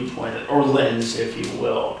viewpoint or lens, if you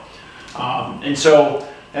will. And so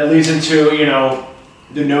that leads into,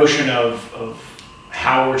 the notion of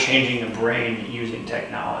how we're changing the brain using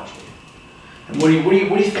technology. And what do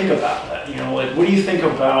you think about that? What do you think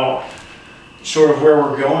about sort of where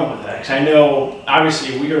we're going with that? Because I know,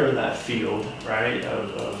 obviously, we are in that field, right,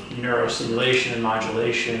 of neurostimulation and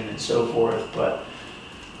modulation and so forth, but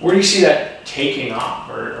where do you see that taking off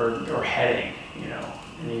or heading,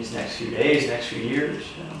 in these next few days, next few years?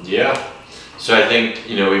 Yeah. So I think,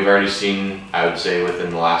 we've already seen, I would say,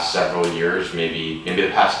 within the last several years, maybe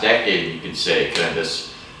the past decade, you could say, kind of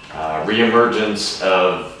this reemergence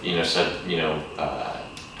of,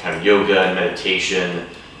 kind of yoga and meditation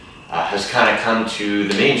has kind of come to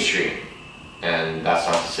the mainstream. And that's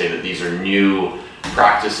not to say that these are new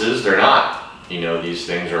practices. They're not. These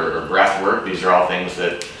things are breath work. These are all things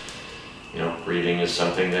that, breathing is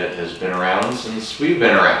something that has been around since we've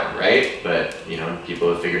been around, right? But, people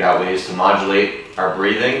have figured out ways to modulate our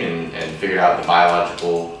breathing and figured out the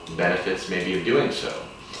biological benefits maybe of doing so.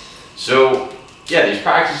 So, yeah, these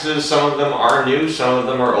practices, some of them are new, some of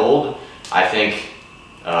them are old. I think,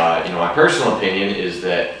 my personal opinion is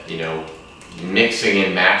that, mixing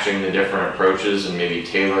and matching the different approaches and maybe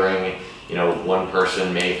tailoring, one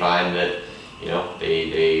person may find that,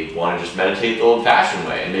 they want to just meditate the old-fashioned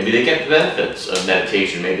way, and maybe they get the benefits of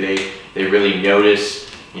meditation. Maybe they really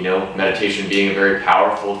notice, meditation being a very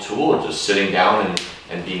powerful tool, just sitting down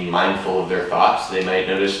and being mindful of their thoughts. They might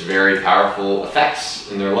notice very powerful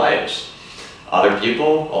effects in their lives. Other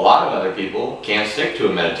people, a lot of other people, can't stick to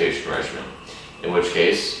a meditation regimen, in which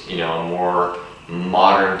case, a more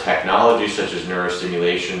modern technology such as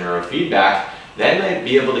neurostimulation, neurofeedback, that might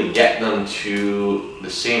be able to get them to the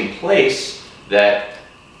same place that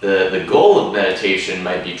the goal of meditation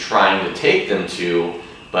might be trying to take them to,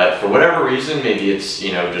 but for whatever reason, maybe it's,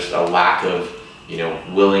 just a lack of,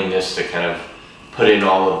 willingness to kind of put in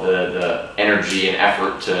all of the energy and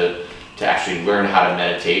effort to actually learn how to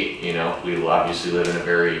meditate. We obviously live in a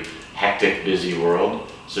very hectic, busy world.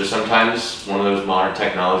 So sometimes one of those modern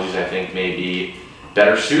technologies, I think, may be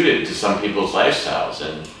better suited to some people's lifestyles.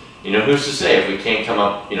 And, who's to say if we can't come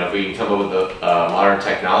up, if we can come up with a modern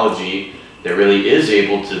technology that really is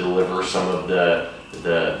able to deliver some of the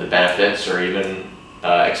benefits, or even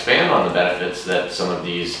expand on the benefits that some of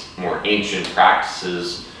these more ancient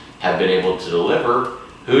practices have been able to deliver,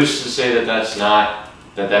 who's to say that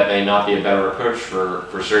that may not be a better approach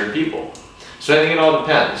for certain people? So I think it all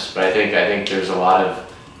depends, but I think there's a lot of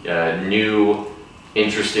new,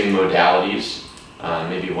 interesting modalities,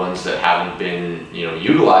 maybe ones that haven't been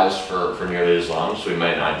utilized for nearly as long, so we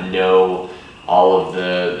might not know all of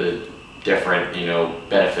the different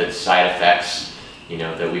benefits, side effects,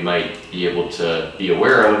 that we might be able to be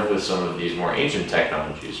aware of with some of these more ancient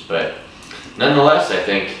technologies. But nonetheless, I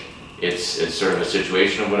think it's sort of a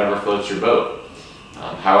situation of whatever floats your boat.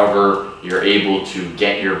 However you're able to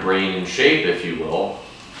get your brain in shape, if you will,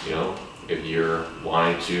 if you're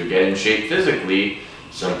wanting to get in shape physically,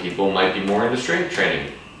 some people might be more into strength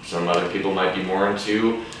training. Some other people might be more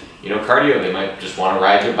into, cardio. They might just want to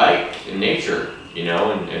ride their bike in nature,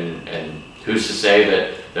 and who's to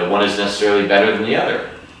say that one is necessarily better than the other?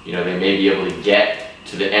 They may be able to get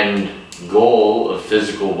to the end goal of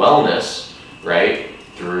physical wellness, right,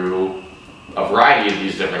 through a variety of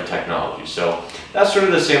these different technologies. So that's sort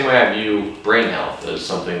of the same way I view brain health, as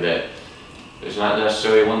something that there's not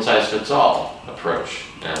necessarily a one-size-fits-all approach,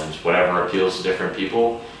 and whatever appeals to different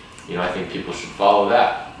people, I think people should follow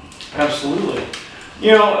that. Absolutely.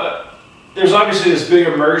 There's obviously this big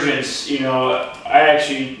emergence. I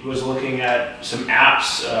actually was looking at some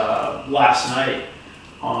apps last night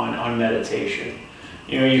on meditation.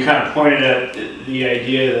 You kind of pointed at the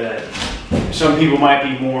idea that some people might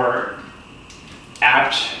be more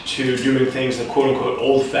apt to doing things the quote-unquote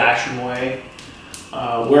old-fashioned way,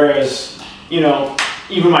 whereas,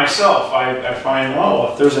 even myself, I find,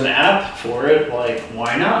 if there's an app for it,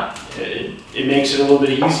 why not? It makes it a little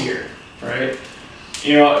bit easier, right?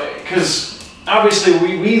 Because obviously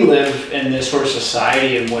we live in this sort of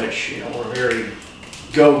society in which, we're very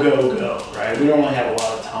go, right? We don't really have a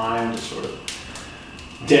lot of time to sort of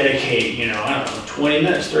dedicate, 20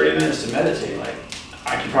 minutes, 30 minutes to meditate.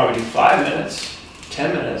 I could probably do 5 minutes,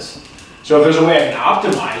 10 minutes. So if there's a way I can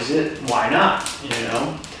optimize it, why not,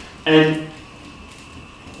 And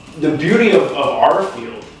the beauty of our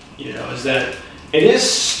field, is that it is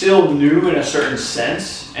still new in a certain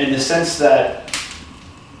sense, in the sense that,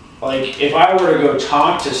 if I were to go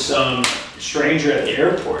talk to some stranger at the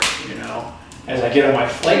airport, as I get on my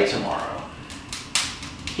flight tomorrow,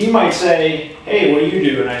 he might say, hey, what do you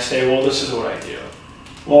do? And I say, well, this is what I do.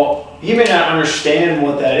 Well, he may not understand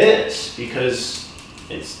what that is because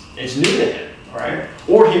it's new to him, right?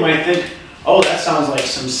 Or he might think, oh, that sounds like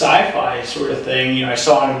some sci-fi sort of thing, I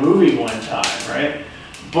saw in a movie one time, right?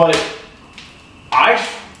 But I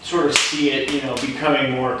sort of see it,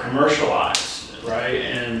 becoming more commercialized, right?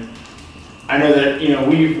 And I know that,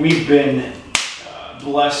 we've been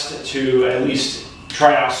blessed to at least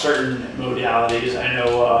try out certain modalities. I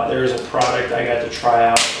know there was a product I got to try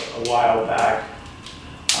out a while back,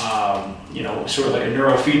 sort of like a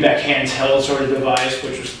neurofeedback handheld sort of device,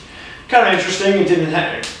 which was kind of interesting. It didn't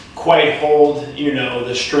quite hold,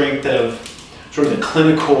 the strength of sort of the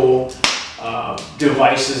clinical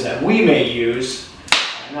devices that we may use.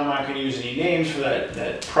 And I'm not going to use any names for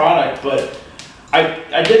that product, but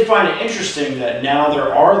I did find it interesting that now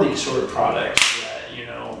there are these sort of products that,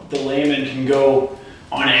 the layman can go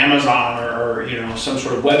on Amazon or some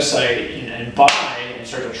sort of website and buy and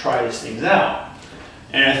start to try these things out.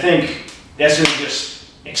 And I think that's going to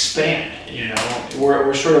just expand,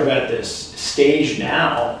 We're sort of at this stage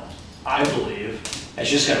now, I believe, it's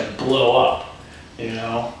just going to blow up,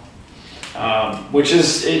 which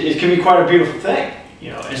is, it can be quite a beautiful thing,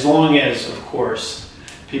 as long as, of course,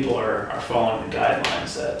 people are following the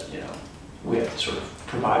guidelines that, we have to sort of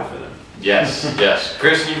provide for them. Yes.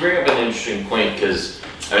 Chris, you bring up an interesting point because,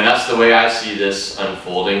 that's the way I see this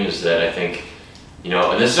unfolding is that I think,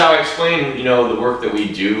 and this is how I explain, the work that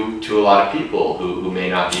we do to a lot of people who may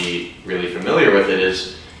not be really familiar with it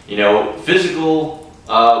is, physical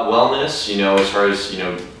wellness, as far as,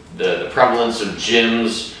 the prevalence of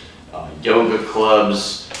gyms, yoga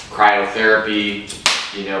clubs, cryotherapy,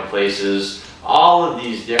 places, all of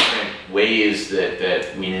these different ways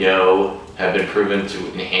that we know have been proven to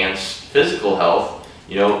enhance physical health,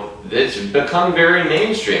 it's become very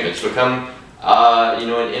mainstream. It's become,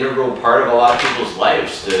 an integral part of a lot of people's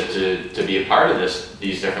lives to be a part of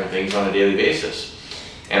these different things on a daily basis.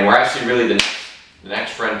 And we're actually really the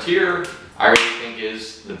next frontier, I really think,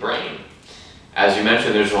 is the brain. As you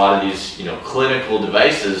mentioned, there's a lot of these, clinical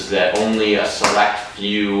devices that only a select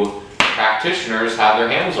few practitioners have their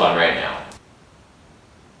hands on right now.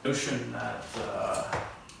 Notion that,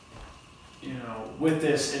 with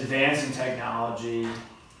this advance in technology,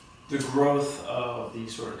 the growth of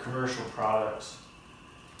these sort of commercial products,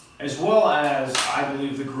 as well as, I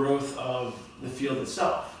believe, the growth of the field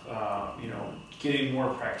itself, getting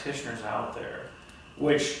more practitioners out there,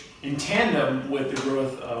 which in tandem with the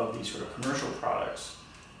growth of these sort of commercial products,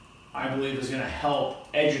 I believe is going to help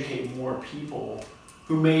educate more people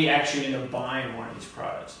who may actually end up buying one of these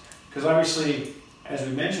products. Because obviously, as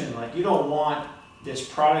we mentioned, you don't want this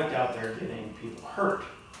product out there getting people hurt,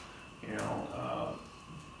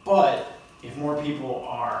 but if more people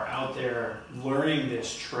are out there learning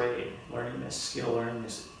this trade, learning this skill, learning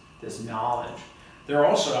this knowledge, they're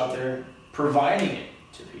also out there providing it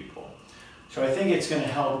to people. So I think it's going to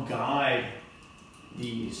help guide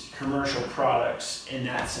these commercial products in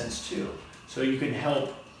that sense too. So you can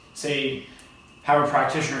help, say, have a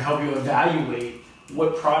practitioner help you evaluate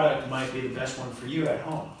what product might be the best one for you at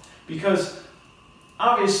home. Because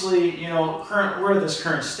obviously, we're at this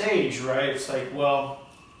current stage, right? It's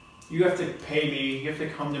you have to pay me, you have to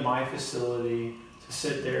come to my facility to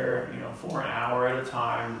sit there, for an hour at a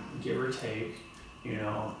time, give or take,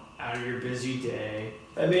 out of your busy day.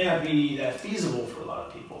 That may not be that feasible for a lot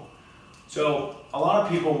of people. So a lot of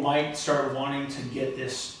people might start wanting to get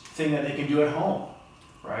this thing that they can do at home,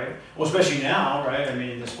 right? Well, especially now, right? I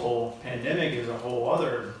mean, this whole pandemic is a whole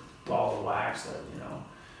other ball of wax that,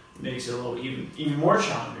 makes it a little even more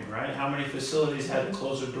challenging, right? How many facilities had to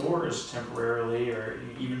close their doors temporarily or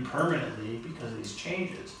even permanently because of these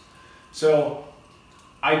changes? So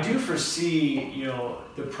I do foresee,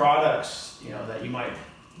 the products, that you might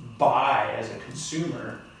buy as a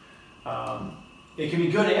consumer, it can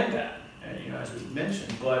be good and bad, as we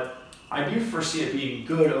mentioned, but I do foresee it being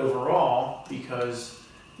good overall because,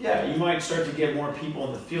 you might start to get more people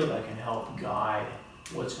in the field that can help guide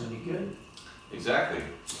what's going to be good. Exactly.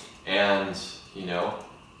 And,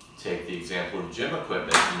 take the example of gym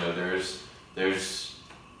equipment. There's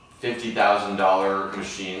 $50,000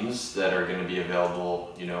 machines that are going to be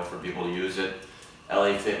available, for people to use at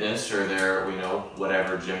LA Fitness or their,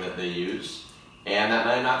 whatever gym that they use. And that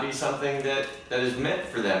might not be something that is meant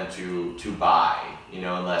for them to buy,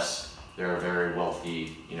 unless they're a very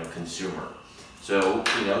wealthy, consumer. So,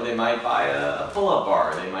 they might buy a pull-up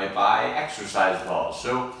bar, they might buy exercise balls.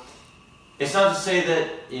 So it's not to say that,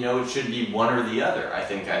 it should be one or the other. I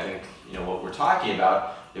think, what we're talking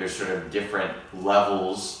about, there's sort of different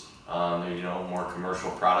levels, more commercial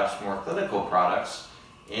products, more clinical products.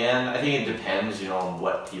 And I think it depends, on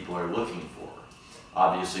what people are looking for.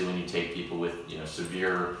 Obviously, when you take people with,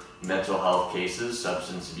 severe mental health cases,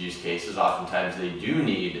 substance abuse cases, oftentimes they do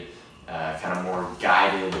need kind of more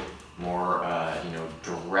guided, more,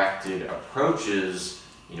 directed approaches,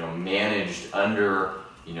 managed under,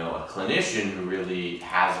 a clinician who really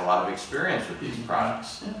has a lot of experience with these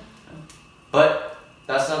products. Yeah. But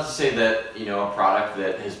that's not to say that, a product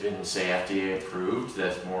that has been, say, FDA approved,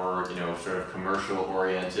 that's more, sort of commercial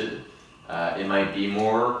oriented, it might be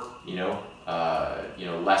more,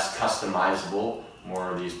 less customizable,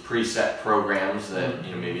 more of these preset programs that,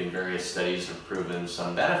 maybe in various studies have proven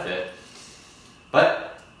some benefit.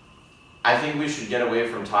 But I think we should get away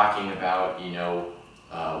from talking about,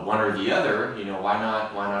 one or the other. Why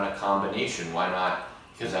not a combination? Why not?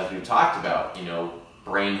 Because as we've talked about,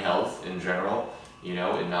 brain health in general,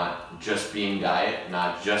 and not just being diet,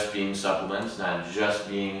 not just being supplements, not just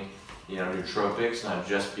being, nootropics, not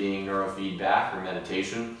just being neurofeedback or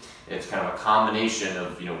meditation. It's kind of a combination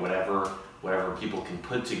of, whatever people can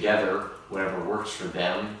put together, whatever works for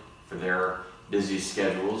them, for their busy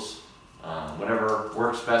schedules, whatever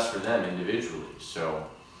works best for them individually. So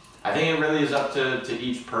I think it really is up to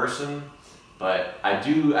each person, but I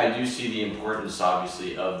do see the importance,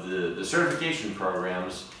 obviously, of the certification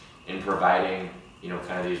programs in providing,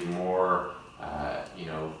 kind of these more,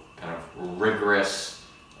 kind of rigorous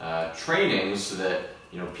trainings so that,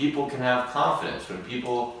 people can have confidence. When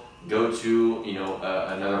people go to,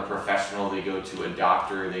 another professional, they go to a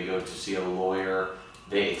doctor, they go to see a lawyer,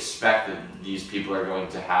 they expect that these people are going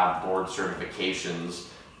to have board certifications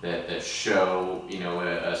that show,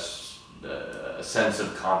 a sense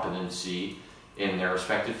of competency in their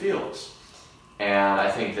respective fields. And I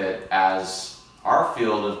think that as our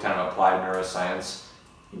field of kind of applied neuroscience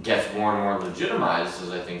gets more and more legitimized,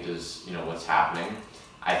 as I think is, what's happening,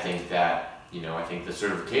 I think that, I think the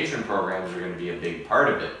certification programs are going to be a big part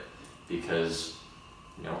of it because,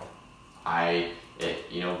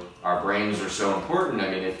 our brains are so important. I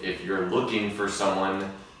mean, if you're looking for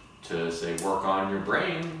someone to, say, work on your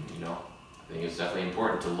brain, I think it's definitely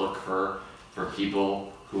important to look for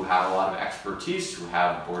people who have a lot of expertise, who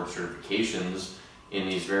have board certifications in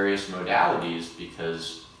these various modalities,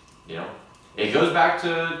 because, it goes back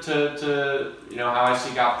to how I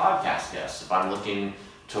seek out podcast guests. If I'm looking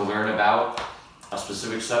to learn about a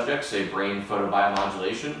specific subject, say brain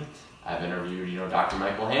photobiomodulation, I've interviewed, Dr.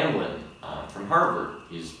 Michael Hamblin from Harvard.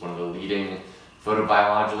 He's one of the leading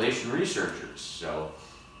photobiomodulation researchers. So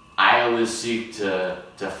I always seek to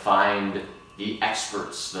find the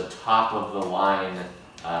experts, the top of the line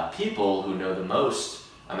people who know the most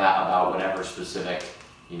about whatever specific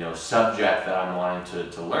subject that I'm wanting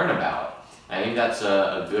to learn about. I think that's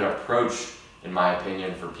a good approach, in my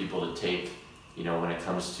opinion, for people to take, when it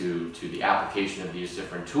comes to the application of these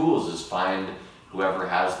different tools, is find whoever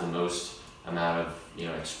has the most amount of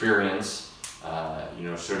experience,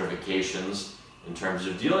 certifications in terms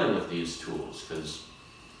of dealing with these tools, because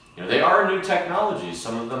they are new technologies.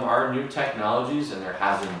 Some of them are new technologies, and there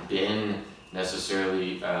hasn't been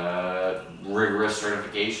necessarily rigorous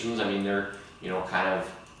certifications. I mean, they're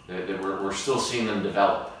we're still seeing them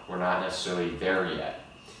develop. We're not necessarily there yet,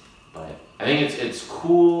 but I think it's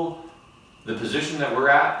cool, the position that we're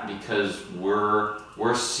at, because we're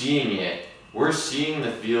seeing it. We're seeing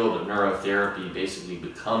the field of neurotherapy basically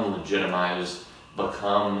become legitimized,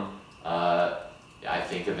 become, I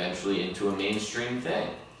think, eventually into a mainstream thing.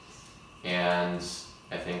 And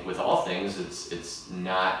I think with all things, it's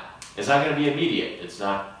not going to be immediate. It's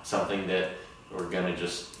not something that we're going to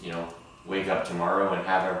just, wake up tomorrow and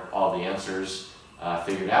have all the answers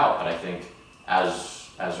figured out. But I think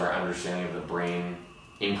as our understanding of the brain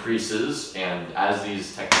increases, and as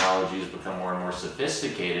these technologies become more and more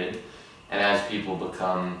sophisticated, and as people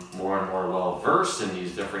become more and more well versed in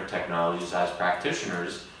these different technologies as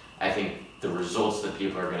practitioners, I think the results that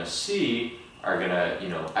people are going to see are going to,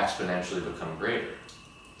 exponentially become greater.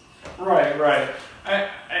 Right.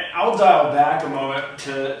 I'll dial back a moment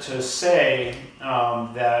to say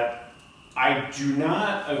that I do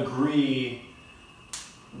not agree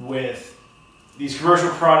with these commercial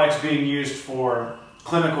products being used for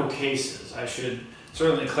clinical cases. I should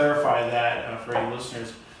certainly clarify that for any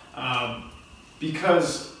listeners,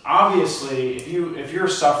 because obviously, if you're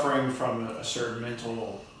suffering from a certain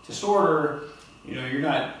mental disorder, you're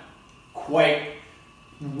not quite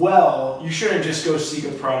well, you shouldn't just go seek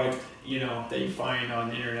a product that you find on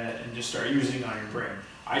the internet and just start using on your brain.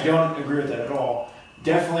 I don't agree with that at all.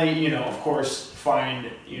 Definitely, of course, find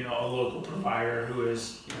a local provider who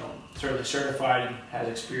is certainly certified and has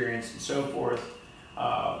experience and so forth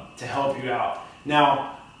to help you out.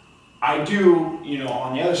 Now, I do,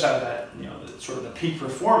 on the other side of that, sort of the peak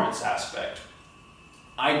performance aspect,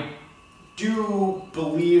 I do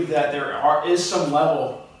believe that there is some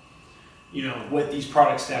level, with these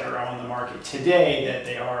products that are on the market today, that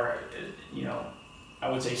they are, I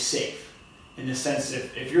would say safe, in the sense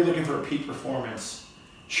that if you're looking for a peak performance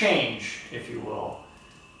change, if you will,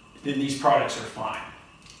 then these products are fine.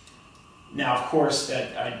 Now, of course,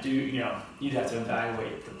 that I do, you'd have to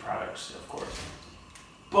evaluate the products, of course.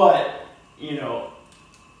 But,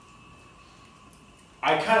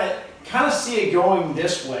 I kind of see it going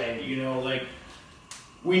this way, like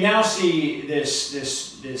we now see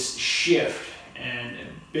this shift, and a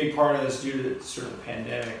big part of this due to the sort of the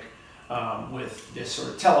pandemic, with this sort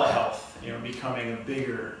of telehealth, becoming a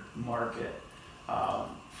bigger market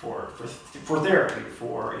for therapy,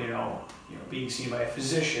 for being seen by a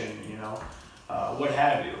physician, what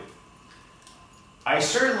have you. I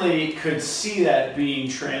certainly could see that being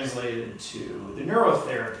translated to the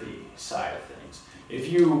neurotherapy side of things.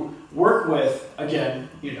 If you work with, again,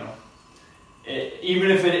 even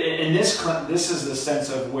if in this is the sense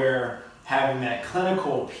of where having that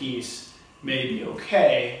clinical piece may be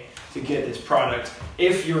okay to get this product,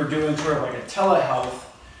 if you're doing sort of like a telehealth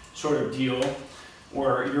sort of deal,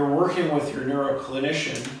 where you're working with your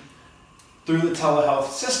neuroclinician through the telehealth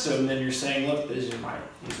system, then you're saying, look, these are my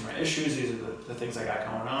issues, these are the things I got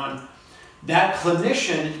going on. That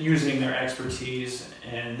clinician, using their expertise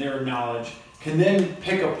and their knowledge, can then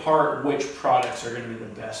pick apart which products are going to be the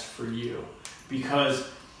best for you. Because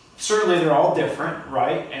certainly they're all different,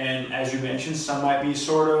 right? And as you mentioned, some might be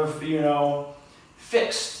sort of,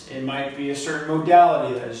 fixed. It might be a certain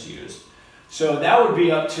modality that is used. So that would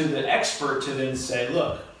be up to the expert to then say,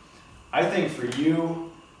 look, I think for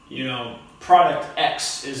you, product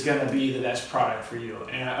X is going to be the best product for you.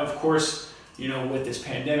 And of course, with this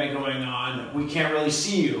pandemic going on, we can't really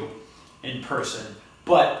see you in person.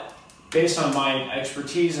 But based on my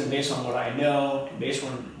expertise and based on what I know and based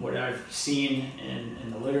on what I've seen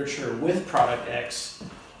in the literature with product X,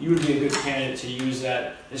 you would be a good candidate to use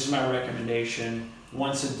that. This is my recommendation.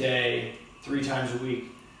 Once a day, 3 times a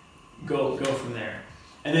week. Go from there.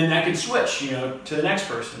 And then that could switch, to the next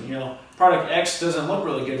person. Product X doesn't look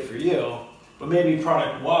really good for you, but maybe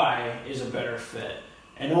product Y is a better fit.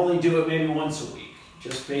 And only do it maybe once a week,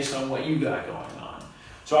 just based on what you got going on.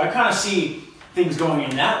 So I kind of see things going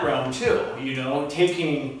in that realm too,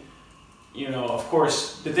 taking, of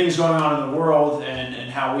course, the things going on in the world and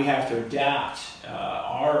how we have to adapt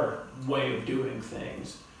our way of doing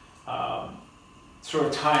things, sort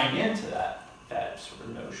of tying into that sort of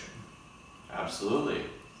notion. Absolutely.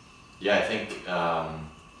 Yeah, I think,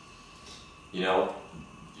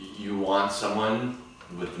 you want someone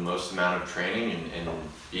with the most amount of training and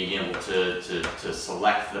being able to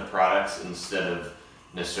select the products instead of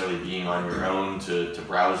necessarily being on your own to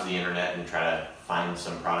browse the internet and try to find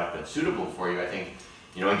some product that's suitable for you. I think,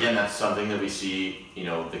 again, that's something that we see,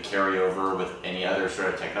 the carryover with any other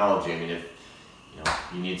sort of technology. I mean, if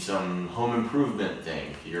you need some home improvement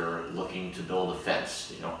thing, if you're looking to build a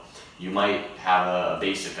fence, you might have a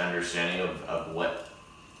basic understanding of what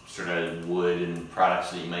sort of wood and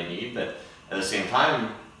products that you might need, but at the same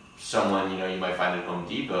time, someone, you might find at Home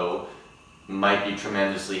Depot might be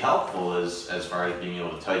tremendously helpful as far as being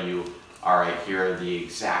able to tell you, all right, here are the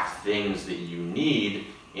exact things that you need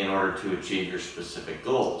in order to achieve your specific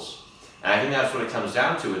goals. And I think that's what it comes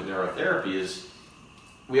down to with neurotherapy is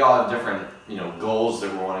we all have different, goals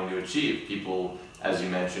that we're wanting to achieve. People as you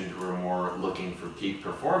mentioned, who are more looking for peak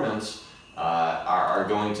performance, are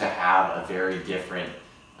going to have a very different,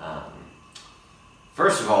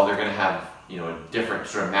 first of all, they're going to have a different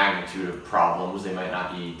sort of magnitude of problems. They might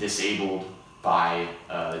not be disabled by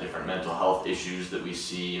the different mental health issues that we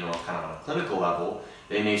see, kind of on a clinical level.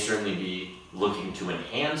 They may certainly be looking to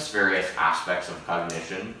enhance various aspects of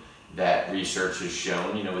cognition that research has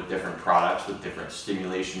shown, with different products, with different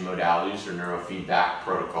stimulation modalities or neurofeedback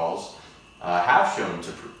protocols, have shown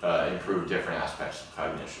to improve different aspects of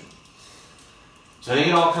cognition. So I think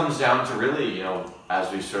it all comes down to really,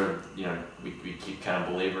 as we sort of, we keep kind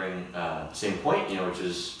of belaboring the same point, which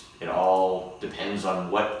is it all depends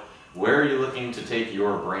on where you're looking to take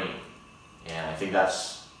your brain. And I think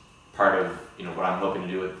that's part of, what I'm hoping to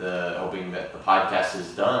do with hoping that the podcast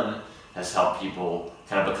has helped people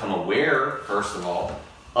kind of become aware, first of all,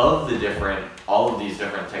 of all of these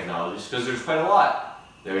different technologies, because there's quite a lot.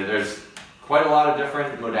 There's quite a lot of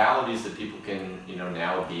different modalities that people can,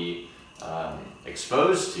 now be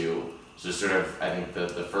exposed to. So sort of, I think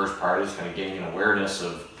the first part is kind of getting an awareness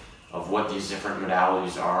of what these different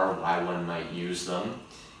modalities are, why one might use them,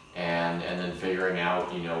 and then figuring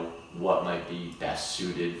out, what might be best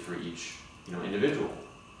suited for each, individual.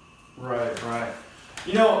 Right.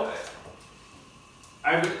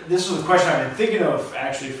 This was a question I've been thinking of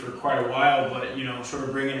actually for quite a while, but sort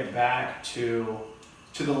of bringing it back to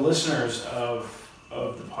the listeners of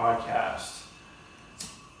the podcast.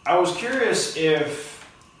 I was curious if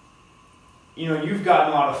you've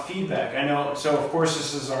gotten a lot of feedback. I know. So of course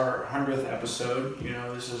this is our 100th episode.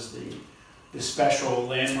 This is the special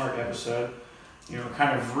landmark episode.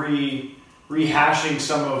 Kind of rehashing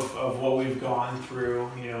some of what we've gone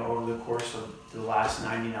through, over the course of the last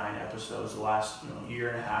 99 episodes, the last year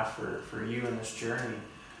and a half for you in this journey.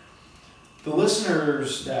 The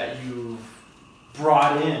listeners that you've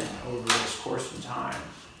brought in over this course of time,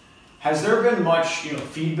 has there been much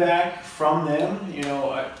feedback from them?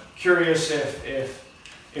 Curious if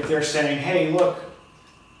they're saying, hey, look,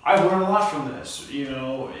 I've learned a lot from this,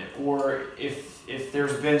 or if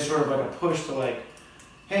there's been sort of like a push to like,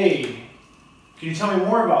 hey, can you tell me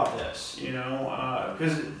more about this?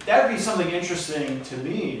 Because that would be something interesting to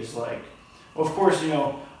me. Is like, well, of course,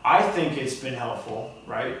 I think it's been helpful,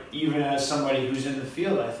 right? Even as somebody who's in the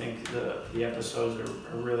field, I think the episodes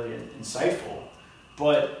are really insightful.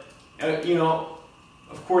 But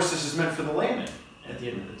of course, this is meant for the layman at the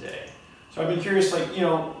end of the day. So I've been curious, like,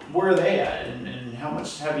 where are they at, and how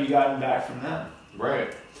much have you gotten back from them?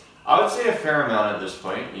 Right. I would say a fair amount at this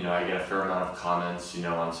point. I get a fair amount of comments,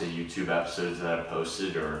 on say YouTube episodes that I've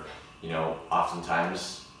posted, or,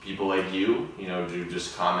 oftentimes people like you, do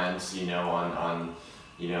just comments, on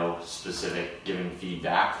specific, giving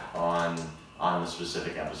feedback on the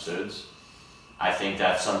specific episodes. I think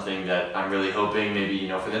that's something that I'm really hoping maybe,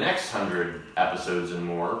 for the next 100 episodes and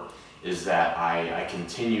more, is that I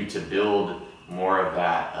continue to build more of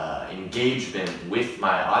that engagement with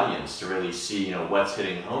my audience to really see, what's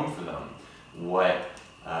hitting home for them, what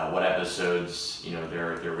episodes,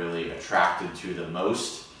 they're really attracted to the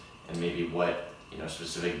most, and maybe what,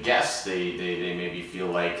 specific guests they maybe feel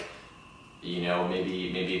like,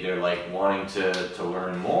 maybe they're like wanting to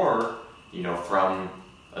learn more, from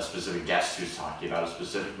a specific guest who's talking about a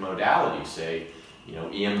specific modality, say,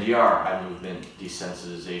 EMDR, eye movement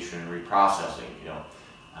desensitization and reprocessing.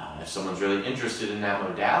 If someone's really interested in that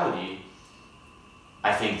modality,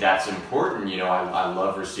 I think that's important. I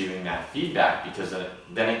love receiving that feedback, because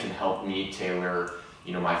then it can help me tailor,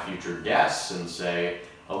 my future guests and say,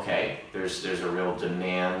 okay, there's a real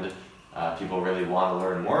demand. People really want to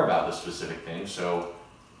learn more about this specific thing. So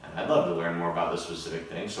I'd love to learn more about this specific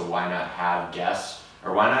thing. So why not have guests,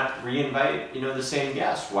 or why not re-invite, the same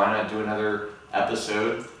guest? Why not do another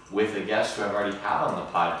episode with a guest who I've already had on the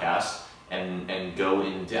podcast, and go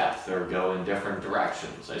in depth or go in different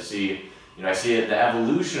directions? I see the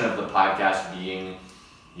evolution of the podcast being,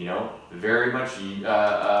 very much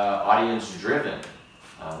audience driven.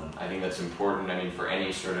 I think that's important. I mean, for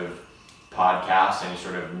any sort of podcast, any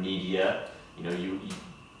sort of media,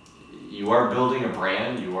 you are building a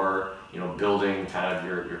brand. You are, building kind of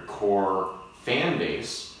your core fan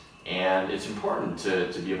base, and it's important to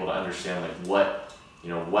be able to understand like what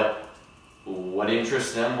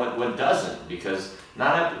interests them, what doesn't, because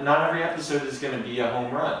not every episode is going to be a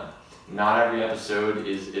home run. Not every episode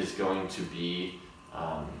is going to be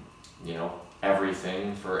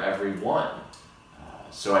everything for everyone.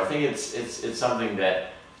 So I think it's something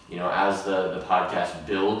that, as the podcast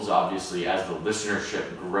builds, obviously as the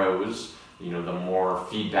listenership grows, the more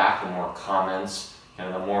feedback, the more comments,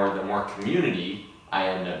 and the more community I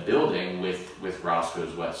end up building with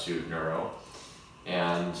Roscoe's Wetsuit Neuro.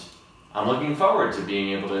 And I'm looking forward to being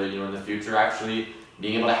able to, in the future, actually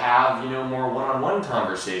being able to have, more one-on-one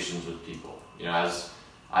conversations with people. As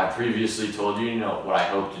I previously told you, what I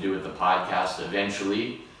hope to do with the podcast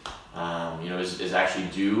eventually, is actually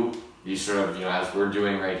do these sort of, as we're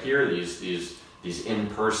doing right here, these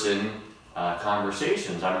in-person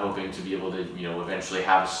conversations. I'm hoping to be able to, eventually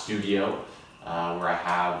have a studio where I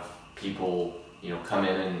have people, come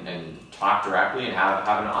in and talk directly and have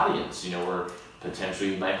an audience, where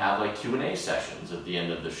potentially you might have like Q&A sessions at the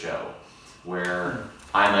end of the show where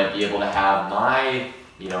I might be able to have my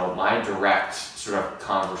direct sort of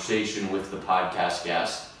conversation with the podcast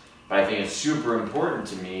guest. But I think it's super important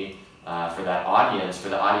to me for the audience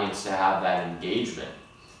to have that engagement.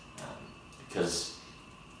 Because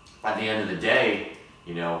at the end of the day,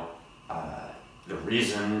 the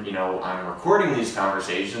reason, I'm recording these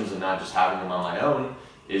conversations and not just having them on my own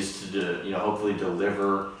is to, hopefully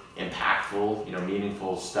deliver impactful,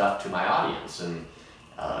 meaningful stuff to my audience. And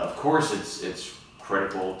of course, it's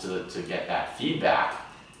critical to get that feedback,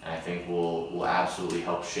 and I think will absolutely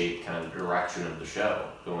help shape kind of the direction of the show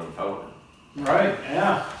going forward. Right.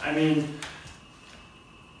 Yeah. I mean,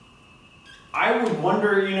 I would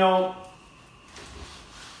wonder,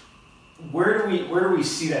 where do we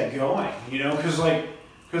see that going? Because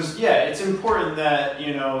it's important that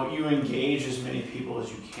you engage as many people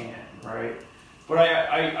as you can, right? But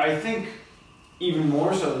I think even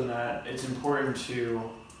more so than that, it's important to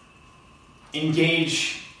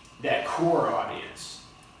engage that core audience,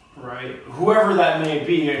 right? Whoever that may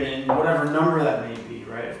be, and whatever number that may be,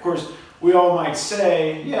 right? Of course, we all might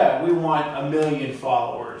say, yeah, we want 1 million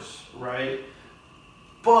followers, right?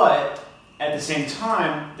 But at the same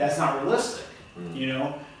time, that's not realistic.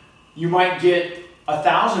 You might get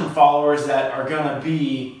 1,000 followers that are gonna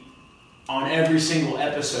be on every single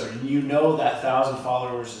episode, and that 1,000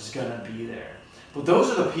 followers is gonna be there. But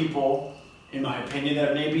those are the people, in my opinion,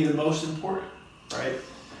 that may be the most important, right?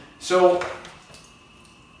 So,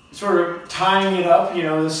 sort of tying it up,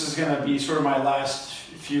 this is gonna be sort of my last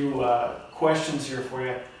few questions here for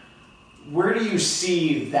you. Where do you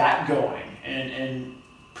see that going? And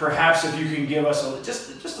perhaps if you can give us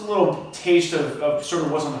just a little taste of sort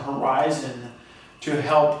of what's on the horizon to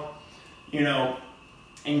help,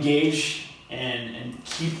 engage and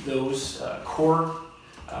keep those core,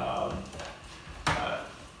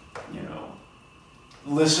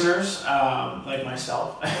 listeners like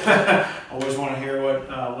myself. Always want to hear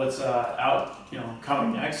what's out,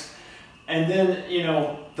 coming next. And then,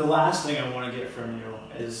 the last thing I want to get from you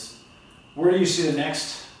is, where do you see the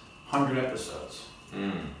next 100 episodes?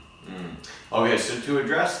 Okay, so to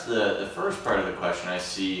address the first part of the question, I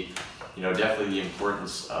see, definitely the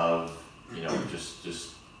importance of,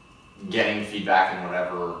 just getting feedback in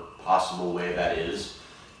whatever possible way that is.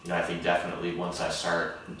 I think definitely once I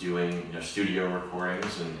start doing, studio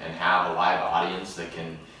recordings and have a live audience that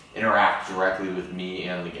can interact directly with me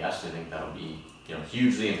and the guest, I think that'll be,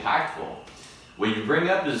 hugely impactful. What you bring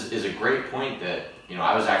up is a great point that,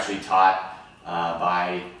 I was actually taught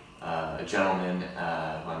by a gentleman,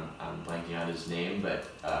 I'm blanking on his name, but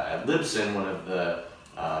at Libsyn, one of the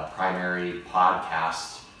primary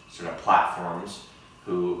podcast sort of platforms,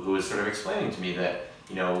 who was sort of explaining to me that,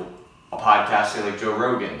 a podcaster like Joe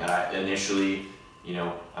Rogan that I initially,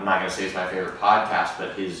 I'm not going to say it's my favorite podcast,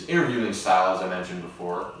 but his interviewing style, as I mentioned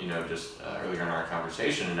before, just earlier in our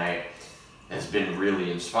conversation tonight, has been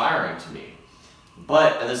really inspiring to me.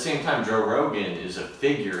 But at the same time, Joe Rogan is a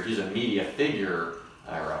figure, he's a media figure,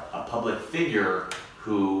 or a public figure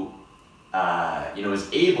who, is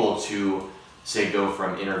able to, say, go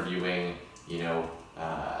from interviewing,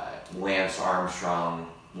 Lance Armstrong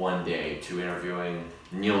one day to interviewing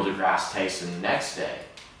Neil deGrasse Tyson the next day,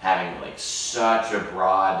 having like such a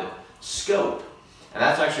broad scope. And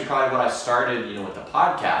that's actually probably what I started, with the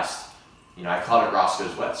podcast. I called it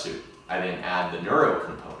Roscoe's Wetsuit. I didn't add the neuro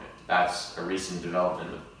component. That's a recent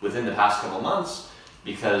development within the past couple of months,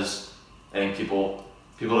 because I think people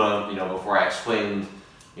don't, before I explained,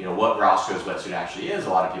 what Roscoe's Wetsuit actually is, a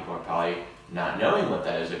lot of people are probably not knowing what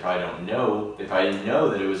that is. They probably didn't know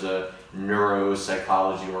that it was a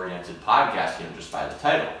neuropsychology oriented podcast, just by the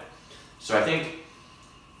title. So I think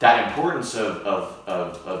that importance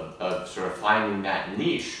of sort of finding that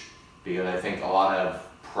niche, because I think a lot of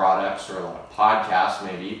products or a lot of podcasts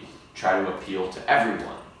maybe try to appeal to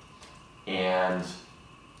everyone. And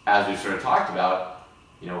as we sort of talked about,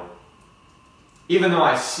 even though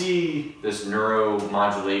I see this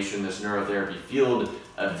neuromodulation, this neurotherapy field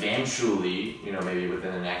eventually, maybe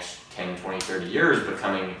within the next 10, 20, 30 years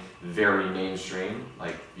becoming very mainstream,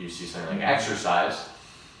 like you see something like exercise.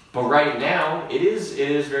 But right now, it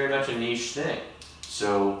is very much a niche thing.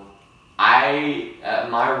 So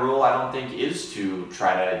my role, I don't think, is to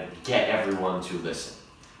try to get everyone to listen.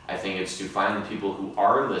 I think it's to find the people who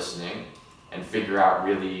are listening and figure out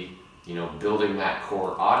really, building that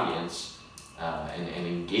core audience and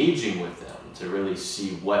engaging with them to really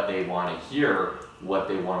see what they want to hear, what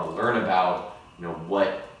they want to learn about,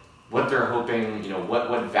 what they're hoping,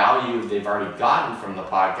 what value they've already gotten from the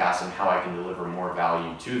podcast and how I can deliver more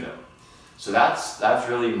value to them. So that's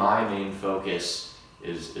really my main focus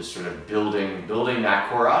is sort of building that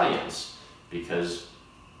core audience, because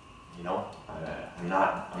I'm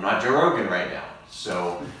not Joe Rogan right now,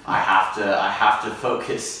 so I have to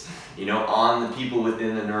focus on the people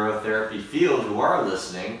within the neurotherapy field who are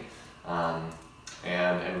listening,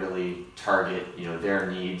 and really target their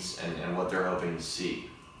needs and what they're hoping to see.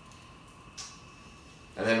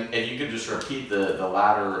 And then if you could just repeat the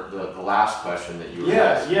last question that you were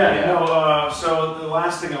asking. So the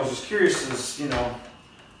last thing I was just curious is,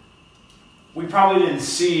 we probably didn't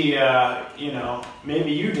see,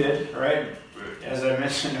 maybe you did, right? As I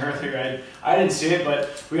mentioned earlier, I didn't see it,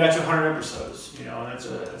 but we got to 100 episodes, and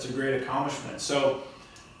that's a great accomplishment. So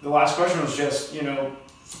the last question was just,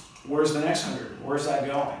 where's the next 100? Where's that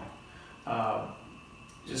going?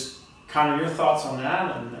 Just kind of your thoughts on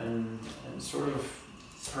that and sort of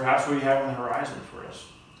perhaps what you have on the horizon for us.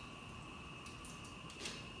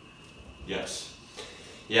 Yes.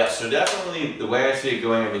 Yeah, so definitely the way I see it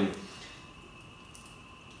going,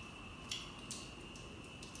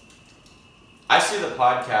 I see the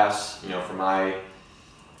podcast,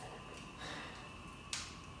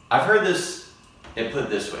 I've heard this, it put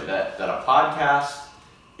this way, that a podcast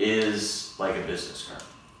is like a business card.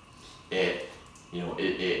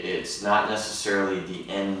 It's not necessarily the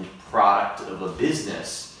end product of a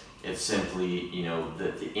business. It's simply,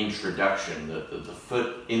 the introduction, the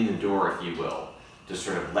foot in the door, if you will, to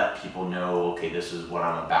sort of let people know, okay, this is what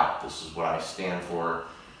I'm about, this is what I stand for.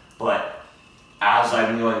 But as I've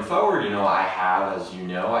been going forward, I have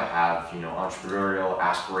entrepreneurial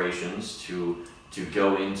aspirations to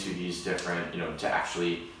go into these different, to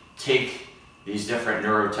actually take these different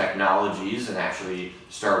neurotechnologies and actually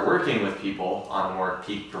start working with people on a more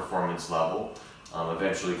peak performance level,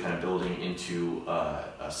 eventually kind of building into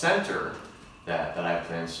a center that I have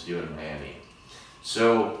plans to do in Miami.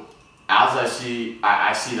 So as I see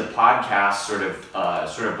the podcast sort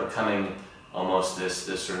of becoming almost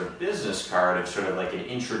this sort of business card of sort of like an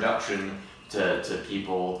introduction to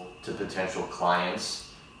people, to potential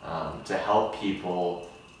clients, to help people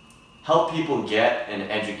get an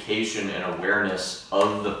education and awareness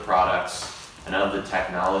of the products and of the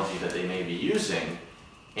technology that they may be using,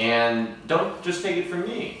 and don't just take it from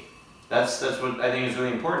me. That's what I think is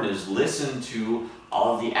really important, is listen to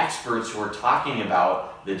all of the experts who are talking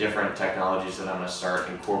about the different technologies that I'm going to start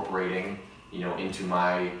incorporating, into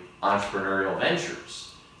my entrepreneurial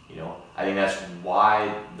ventures. I think that's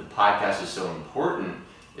why the podcast is so important,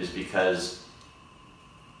 is because,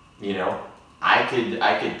 I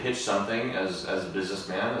could pitch something as a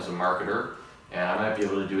businessman, as a marketer, and I might be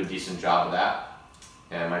able to do a decent job of that,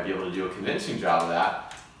 and I might be able to do a convincing job of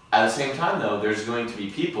that. At the same time, though, there's going to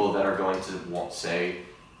be people that are going to say,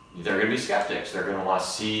 they're going to be skeptics. They're going to want to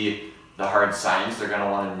see the hard science. They're going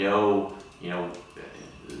to want to know,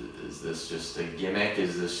 is this just a gimmick?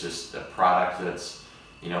 Is this just a product that's,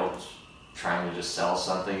 trying to just sell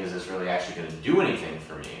something? Is this really actually going to do anything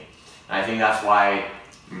for me? And I think that's why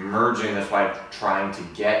trying to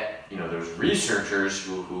get, those researchers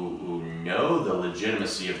who know the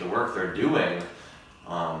legitimacy of the work they're doing,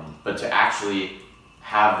 but to actually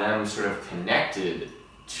have them sort of connected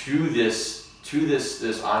to this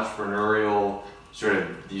entrepreneurial sort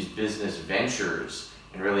of these business ventures,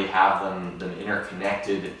 and really have them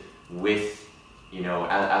interconnected with,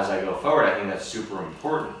 as I go forward. I think that's super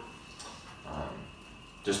important.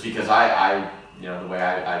 Just because I the way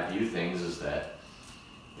I view things is that,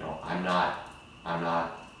 I'm not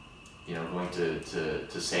going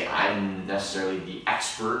to say I'm necessarily the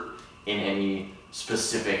expert in any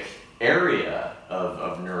specific area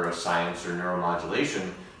of neuroscience or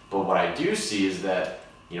neuromodulation, but what I do see is that,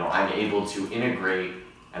 I'm able to integrate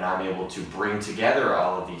and I'm able to bring together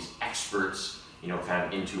all of these experts, kind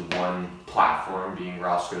of into one platform, being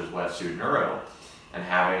Roscoe's Wetsuit Neuro, and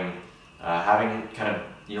having kind of,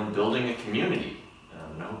 building a community.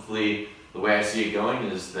 And hopefully the way I see it going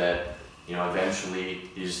is that, eventually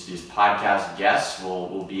these podcast guests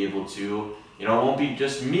will be able to, it won't be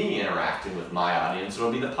just me interacting with my audience,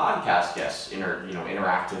 it'll be the podcast guests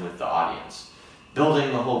interacting with the audience.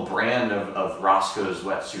 Building the whole brand of Roscoe's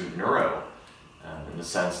Wetsuit Neuro, in the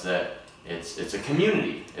sense that it's a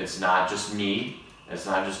community. It's not just me, It's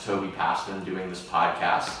not just Toby Passman doing this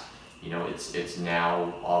podcast. You know, it's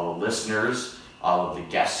now all the listeners, all of the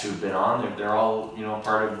guests who've been on. They're all, you know,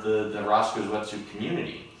 part of the Roscoe's Wetsuit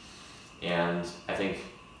community. And I think,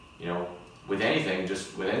 you know, with anything,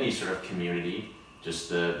 just with any sort of community, just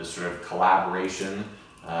the sort of collaboration,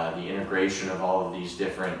 the integration of all of these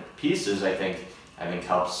different pieces, I think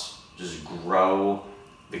helps just grow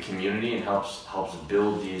the community and helps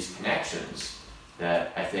build these connections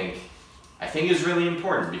that I think is really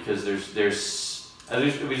important, because there's at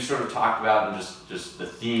least we sort of talked about, and just the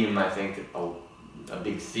theme, I think a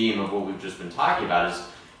big theme of what we've just been talking about is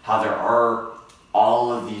how there are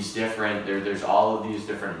all of these different there's all of these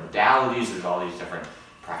different modalities, there's all these different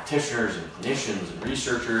practitioners and clinicians and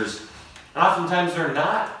researchers, and oftentimes there's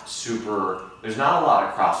not a lot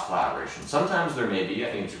of cross collaboration. Sometimes there may be.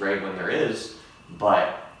 I think it's great when there is,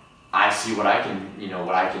 but I see what I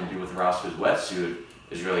can do with Roscoe's Wetsuit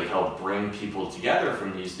is really help bring people together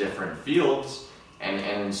from these different fields and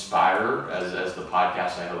inspire, as the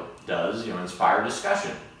podcast I hope does, you know, inspire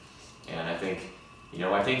discussion. And I think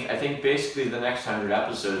basically the next 100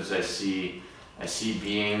 episodes I see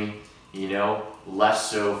being, you know,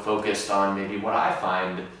 less so focused on maybe what I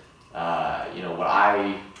find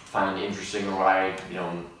interesting, or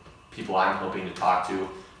people I'm hoping to talk to,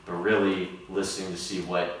 but really listening to see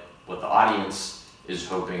what the audience is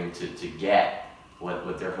hoping to get,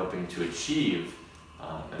 what they're hoping to achieve,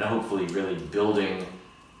 and hopefully really building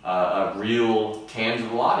a real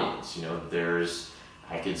tangible audience. You know,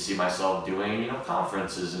 I could see myself doing, you know,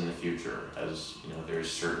 conferences in the future, as, you know,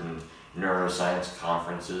 there's certain neuroscience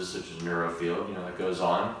conferences such as Neurofield, you know, that goes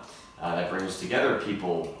on, that brings together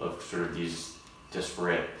people of sort of these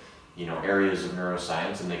disparate, you know, areas of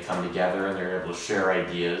neuroscience, and they come together and they're able to share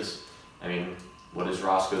ideas. I mean, what is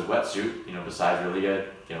Roscoe's Wetsuit, you know, besides really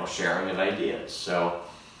sharing of ideas? So,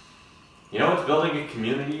 you know, it's building a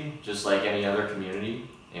community just like any other community,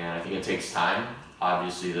 and I think it takes time.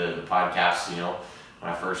 Obviously, the podcast, you know,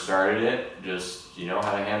 when I first started it, just, you know,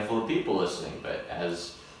 had a handful of people listening, but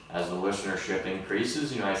as the listenership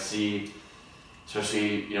increases, you know, I see,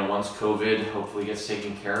 especially, you know, once COVID hopefully gets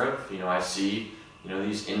taken care of, you know, I see, you know,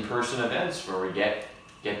 these in-person events where we get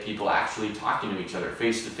people actually talking to each other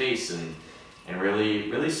face to face, and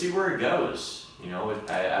really see where it goes. You know,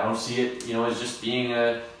 I don't see it, you know, as just being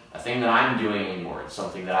a thing that I'm doing anymore. It's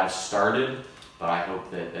something that I've started, but I hope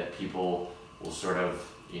that people will sort of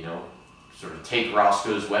take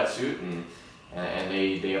Roscoe's Wetsuit and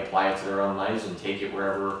they apply it to their own lives and take it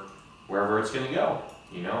wherever it's going to go,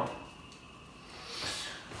 you know?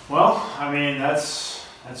 Well, I mean, that's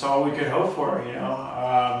all we could hope for, you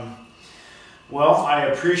know. Well, I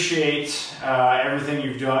appreciate everything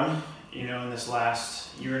you've done, you know, in this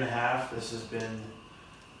last year and a half. This has been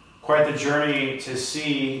quite the journey to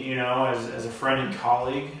see, you know, as a friend and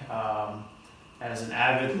colleague, as an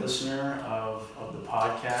avid listener of the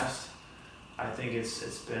podcast. I think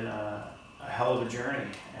it's been a hell of a journey,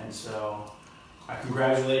 and so I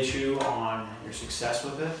congratulate you on your success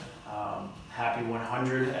with it. Happy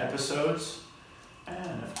 100 episodes,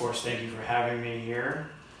 and of course, thank you for having me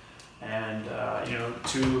here. And you know,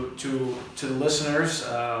 to the listeners,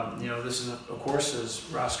 you know, this is of course is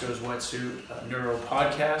Roscoe's Wetsuit Neuro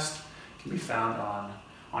podcast. It can be found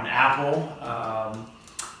on Apple.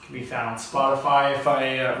 Can be found on Spotify, if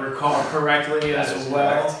I recall correctly, as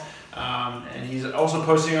well. Correct. And he's also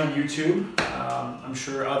posting on YouTube. I'm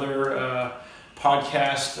sure other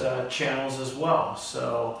podcast channels as well.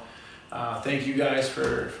 So thank you guys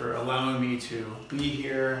for allowing me to be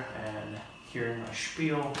here and hearing my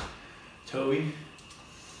spiel. Toby,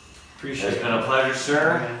 appreciate it. It's been a pleasure,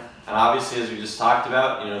 sir. Yeah. And obviously, as we just talked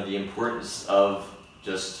about, you know, the importance of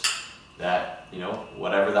just that, you know,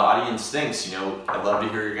 whatever the audience thinks, you know, I'd love to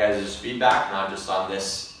hear your guys' feedback, not just on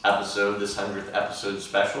this episode, this 100th episode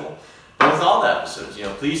special, but with all the episodes. You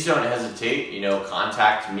know, please don't hesitate, you know,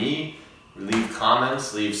 contact me, leave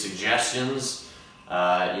comments, leave suggestions. You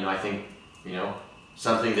know, I think, you know,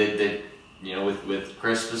 something that you know, with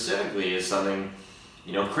Chris specifically is something,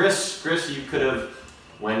 you know, Chris, you could have,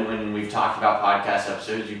 when we've talked about podcast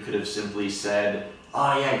episodes, you could have simply said,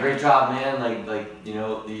 "Oh yeah, great job, man! Like you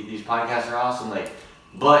know, these podcasts are awesome."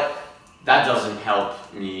 But that doesn't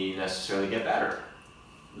help me necessarily get better.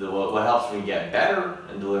 What helps me get better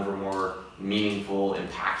and deliver more meaningful,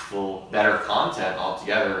 impactful, better content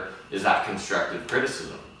altogether is that constructive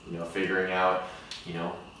criticism. You know, figuring out, you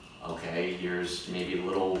know, okay, here's maybe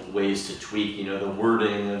little ways to tweak, you know, the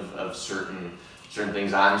wording of certain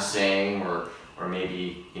things I'm saying, or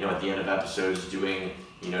maybe, you know, at the end of episodes doing,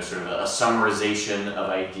 you know, sort of a summarization of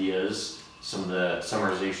ideas, some of the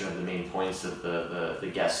summarization of the main points that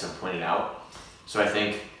the guests have pointed out. So I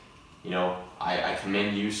think, I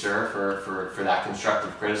commend you, sir, for that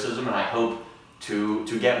constructive criticism, and I hope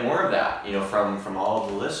to get more of that, from all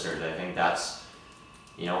of the listeners. I think that's,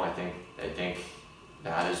 I think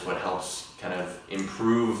that is what helps kind of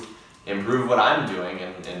improve what I'm doing,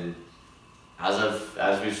 and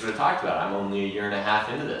as we sort of talked about, I'm only a year and a half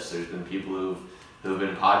into this. There's been people who've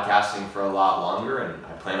been podcasting for a lot longer, and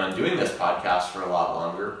I plan on doing this podcast for a lot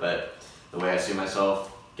longer, but the way I see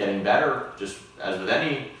myself getting better, just as with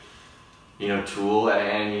any tool,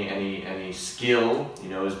 any skill,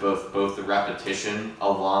 is both the repetition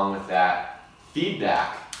along with that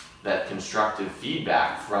feedback, that constructive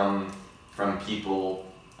feedback from people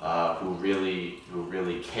who really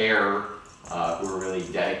care, who are really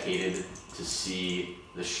dedicated to see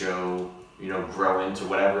the show, grow into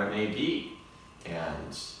whatever it may be.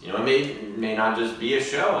 And, it may not just be a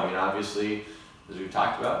show. I mean, obviously, as we've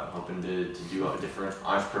talked about, I'm hoping to do different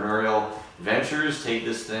entrepreneurial ventures, take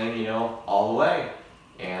this thing, all the way.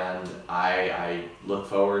 And I look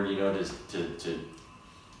forward, to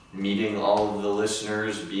meeting all of the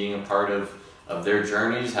listeners, being a part of their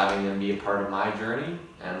journeys, having them be a part of my journey,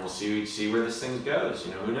 and we'll see where this thing goes.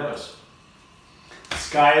 Who knows?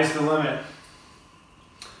 Sky is the limit.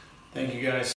 Thank you, guys.